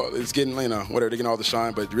getting whatever, they getting all the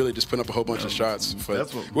shine, but really just putting up a whole bunch of shots.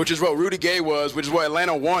 Which is what Rudy Gay was, which is what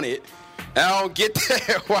Atlanta wanted. And I don't get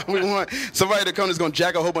that. Why we want somebody to come that's going to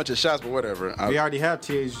jack a whole bunch of shots, but whatever. We already have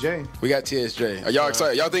TSJ. We got TSJ. Are y'all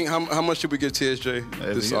excited? Y'all think how much should we give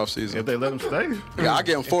TSJ this offseason? If they let him stay. Yeah, I'll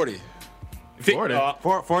give him 40.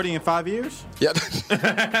 40 in 5 years? Yeah.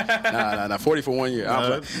 Nah. 40 for 1 year.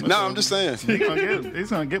 I'm just saying. He's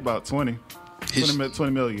going to get about 20.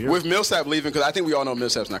 20 million a year. With Millsap leaving, because I think we all know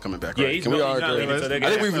Millsap's not coming back, right? Yeah, he's not leaving, so I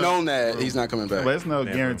think we've known that he's not coming back. But it's no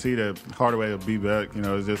guarantee that Hardaway will be back.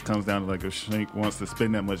 It just comes down to like if Schink wants to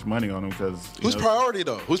spend that much money on him. Because whose priority,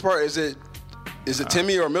 though? Whose priority is it? Is it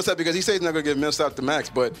Timmy or Millsap? Because he says he's not going to give Millsap the max,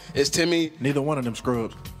 but is Timmy? Neither one of them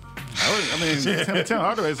scrubs. I mean, Tim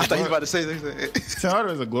Hardaway. I thought he was about to say that. Tim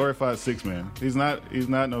Hardaway is a glorified six man. He's not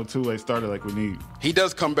no two-way starter like we need. He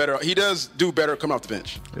does come better. He does do better coming off the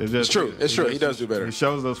bench. It's true. It's true. He does do better. He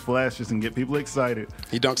shows those flashes and get people excited.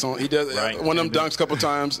 He dunks on. He does one of them dunks a couple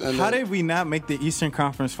times. And how did we not make the Eastern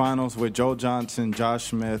Conference Finals with Joe Johnson, Josh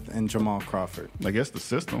Smith, and Jamal Crawford? I guess the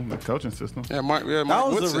system, the coaching system. Yeah, Mike that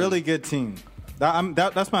was Woodson. a really good team.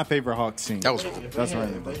 That's my favorite Hawks team. That was. That's right.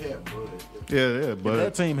 Yeah, but if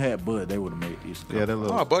that team had Bud, they would have made these. Yeah, that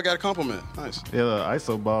little. Oh, Bud got a compliment. Nice. Yeah, the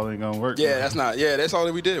ISO ball ain't gonna work. Yeah, that's not. Yeah, that's all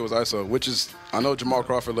that we did was ISO, which is I know Jamal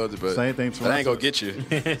Crawford loved it, but same thing. That ain't gonna get you.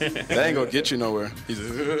 That ain't gonna get you nowhere.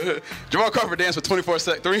 Jamal Crawford danced for 23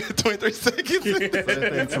 seconds. Same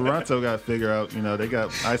thing Toronto got to figure out. You know, they got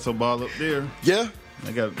ISO ball up there. Yeah.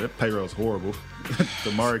 They got their payroll's horrible.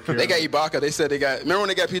 They got Ibaka. They said they got. Remember when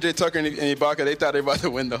they got PJ Tucker and Ibaka? They thought they were about to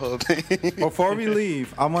win the whole thing. Before we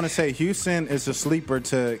leave, I want to say Houston is a sleeper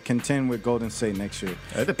to contend with Golden State next year.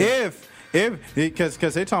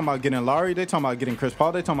 Because they talking about getting Lowry, they talking about getting Chris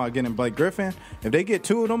Paul, they talking about getting Blake Griffin. If they get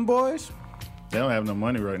two of them boys, they don't have no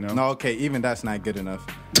money right now. No, okay, even that's not good enough.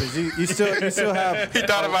 Because you still have. He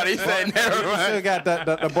thought about it. He said never mind. You still got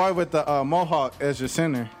the boy with the mohawk as your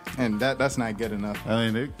center, and that's not good enough. I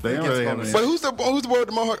mean, they don't really have any. But who's the boy with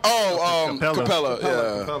the mohawk? Oh, Capella.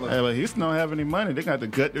 Yeah. Hey, but Houston don't have any money. They got to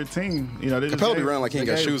gut their team. You know, they Capella be running like he ain't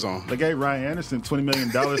got shoes on. They gave Ryan Anderson $20 million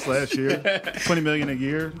last year, $20 million a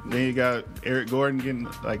year. Then you got Eric Gordon getting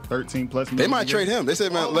like 13 plus million. They might trade him. They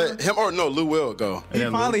said, man, let him or no, Lou will go. He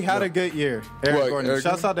finally had a good year. Eric Gordon.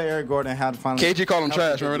 Shouts out to Eric Gordon. Had finally. KG called him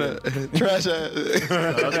trash. Remember that? Trash ass.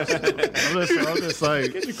 I'm just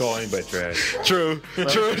like, Can't you call anybody trash? True.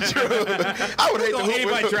 I would hate to call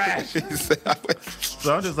anybody trash.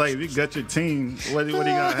 So I'm just like, if you got your team, what are you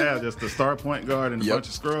gonna have? Just a star point guard and a bunch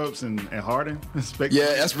of scrubs and Harden?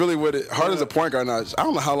 Yeah, that's really what it. Harden's a point guard now. I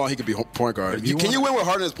don't know how long he could be point guard. Can you win with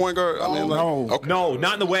Harden as point guard? I mean, No,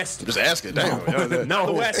 not in the West. Just ask it. Damn. Not in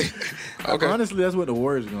the West. Okay. Honestly, that's what the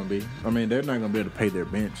Warriors are going to be. I mean, they're not going to be able to pay their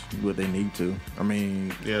bench what they need to. I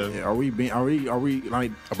mean, are we being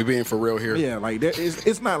for real here? Yeah, like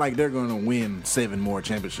it's not like they're going to win 7 more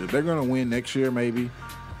championships. They're going to win next year maybe,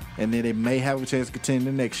 and then they may have a chance to contend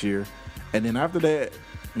the next year, and then after that,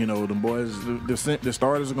 you know, the boys, the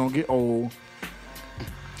starters are going to get old.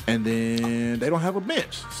 And then they don't have a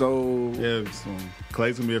bench. So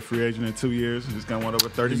Clay's gonna be a free agent in 2 years. He's gonna want over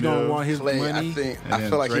 30 He's million. gonna want his Clay, money. I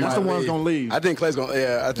feel like he's the one's gonna leave. I think Clay's gonna.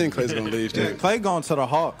 Yeah, I think Clay's gonna leave too. Clay going to the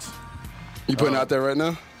Hawks. You putting out there right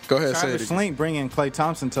now? Go ahead, say Travis it. Slink bringing Klay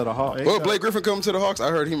Thompson to the Hawks. Well, Blake Griffin coming to the Hawks. I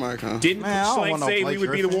heard he might come. Didn't Slank say we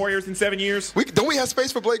would be the Warriors in 7 years? Don't we have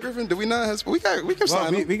space for Blake Griffin? Do we not have? We can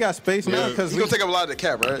sign him. We got space now because he's gonna take up a lot of the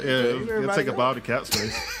cap, right? Yeah, he'll take up all the cap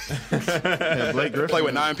space. Blake Griffin play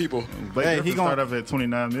with 9 people. Blake Griffin start off at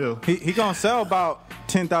 29 mil. He gonna sell about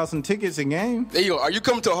 10,000 tickets a game. There you go. Are you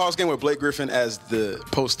coming to a Hawks game with Blake Griffin as the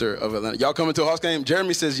poster of Atlanta? Y'all coming to a Hawks game?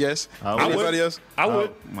 Jeremy says yes. Anybody else? I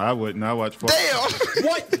would. I wouldn't. I watch. Damn.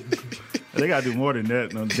 What? They gotta do more than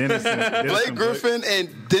that. No, Dennis Blake Griffin and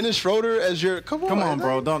Dennis Schroeder as your. Come on,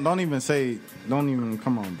 bro. Don't even say. Don't even.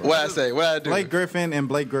 Come on, bro. What I say? What I do? Blake Griffin and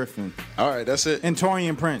Blake Griffin. All right, that's it. And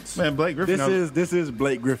Torian Prince. Man, Blake Griffin. This is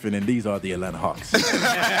Blake Griffin, and these are the Atlanta Hawks. Blake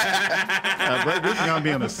Griffin gonna be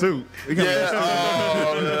in a suit.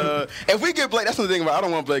 If we get Blake, that's the thing about. I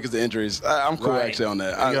don't want Blake because the injuries. I'm cool actually on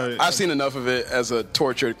that. I've seen enough of it as a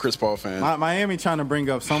tortured Chris Paul fan. Miami trying to bring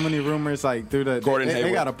up so many rumors like through the Gordon Hayward.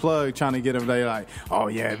 They got a plug trying to get him. They like, oh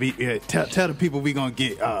yeah, tell the people we gonna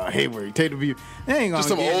get Hayward. Tell the people they ain't gonna just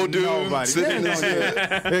some get old dude sitting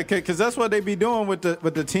there. Because that's what they be doing with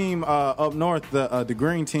the team up north, the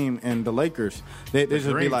green team and the Lakers. They just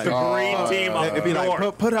be like the green team up They'd be north.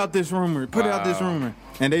 like put out this rumor, out this rumor,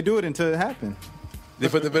 and they do it until it happens. They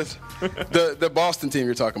put the Boston team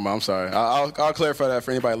you're talking about. I'm sorry. I'll clarify that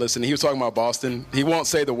for anybody listening. He was talking about Boston. He won't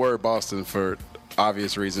say the word Boston for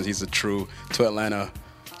obvious reasons. He's a true to Atlanta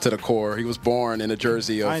to the core. He was born in a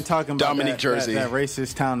jersey of I ain't talking about Dominique Jersey. That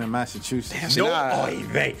racist town in Massachusetts. Now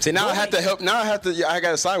I have to help. Now I got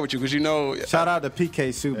to side with you because you know. Shout out to PK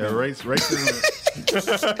Subban.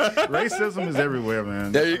 Racism is everywhere,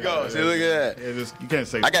 man. There you go. See, look at that. You can't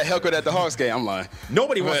say. I got Helco at the Hawks game. I'm lying.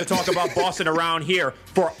 Nobody wants to talk about Boston around here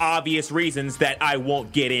for obvious reasons that I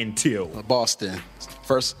won't get into. Boston,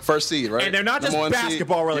 first seed, right? And they're not just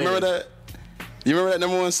basketball related. You remember that? You remember that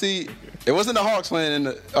number 1 seed? It wasn't the Hawks playing in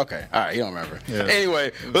the. Okay, all right, you don't remember. Yeah.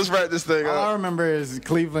 Anyway, let's wrap this thing up. All I remember is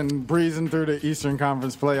Cleveland breezing through the Eastern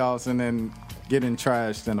Conference playoffs and then getting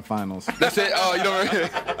trashed in the finals. That's it. Oh, you know what?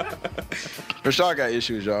 Rashad got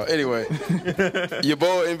issues, y'all. Anyway, your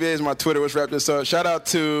boy NBA is my Twitter. Let's wrap this up. Shout out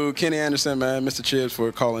to Kenny Anderson, man, Mr. Chibbs, for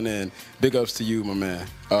calling in. Big ups to you, my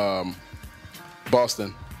man.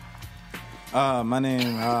 Boston. My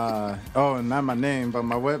name, not my name, but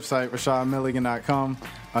my website, RashadMilligan.com.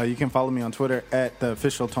 You can follow me on Twitter at the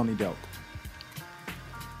official Tony Delk.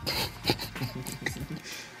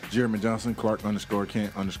 Jeremy Johnson, Clark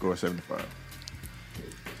 _Kent _75.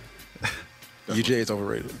 UJ is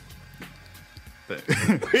overrated.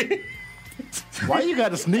 Why you got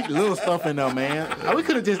to sneak little stuff in there, man? We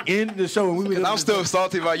could have just ended the show and we would. I'm still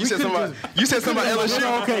salty about you. Said something about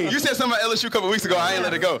LSU. Okay. You said something about LSU a couple weeks ago. I ain't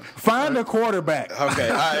let it go. Find a quarterback. Okay.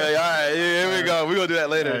 All right. Here we go. We're gonna do that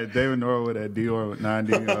later. David Norwood at Dior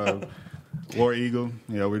 90. War Eagle.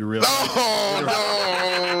 Yeah, we're the real. No.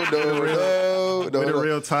 We're the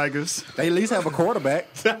real Tigers. They at least have a quarterback.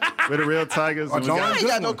 We're the real Tigers. Y'all ain't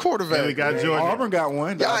got no quarterback. And we got Georgia. Auburn got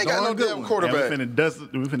one. Y'all ain't got no damn quarterback. We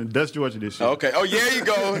finna dust Georgia this year. Okay. Oh, there you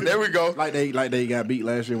go. There we go. Like they got beat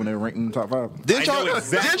last year when they were ranked in the top 5. Didn't y'all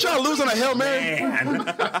lose on a Hail Mary? Man.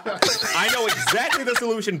 I know exactly the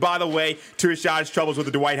solution, by the way, to Rashad's troubles with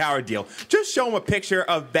the Dwight Howard deal. Just show him a picture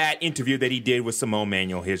of that interview that he did with Simone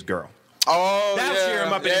Manuel, his girl. Oh, That'll cheer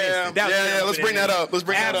him up in an instant. Let's bring that up.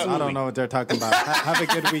 I don't know what they're talking about. Have a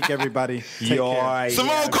good week, everybody. Take care.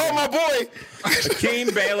 Simone, call my boy.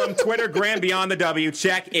 Akeem Balaam, Twitter, Grand Beyond the W.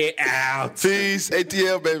 Check it out. Peace.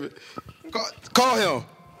 ATL, baby. Call him.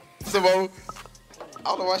 Simone. I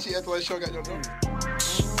don't know why she acting like she don't got your number.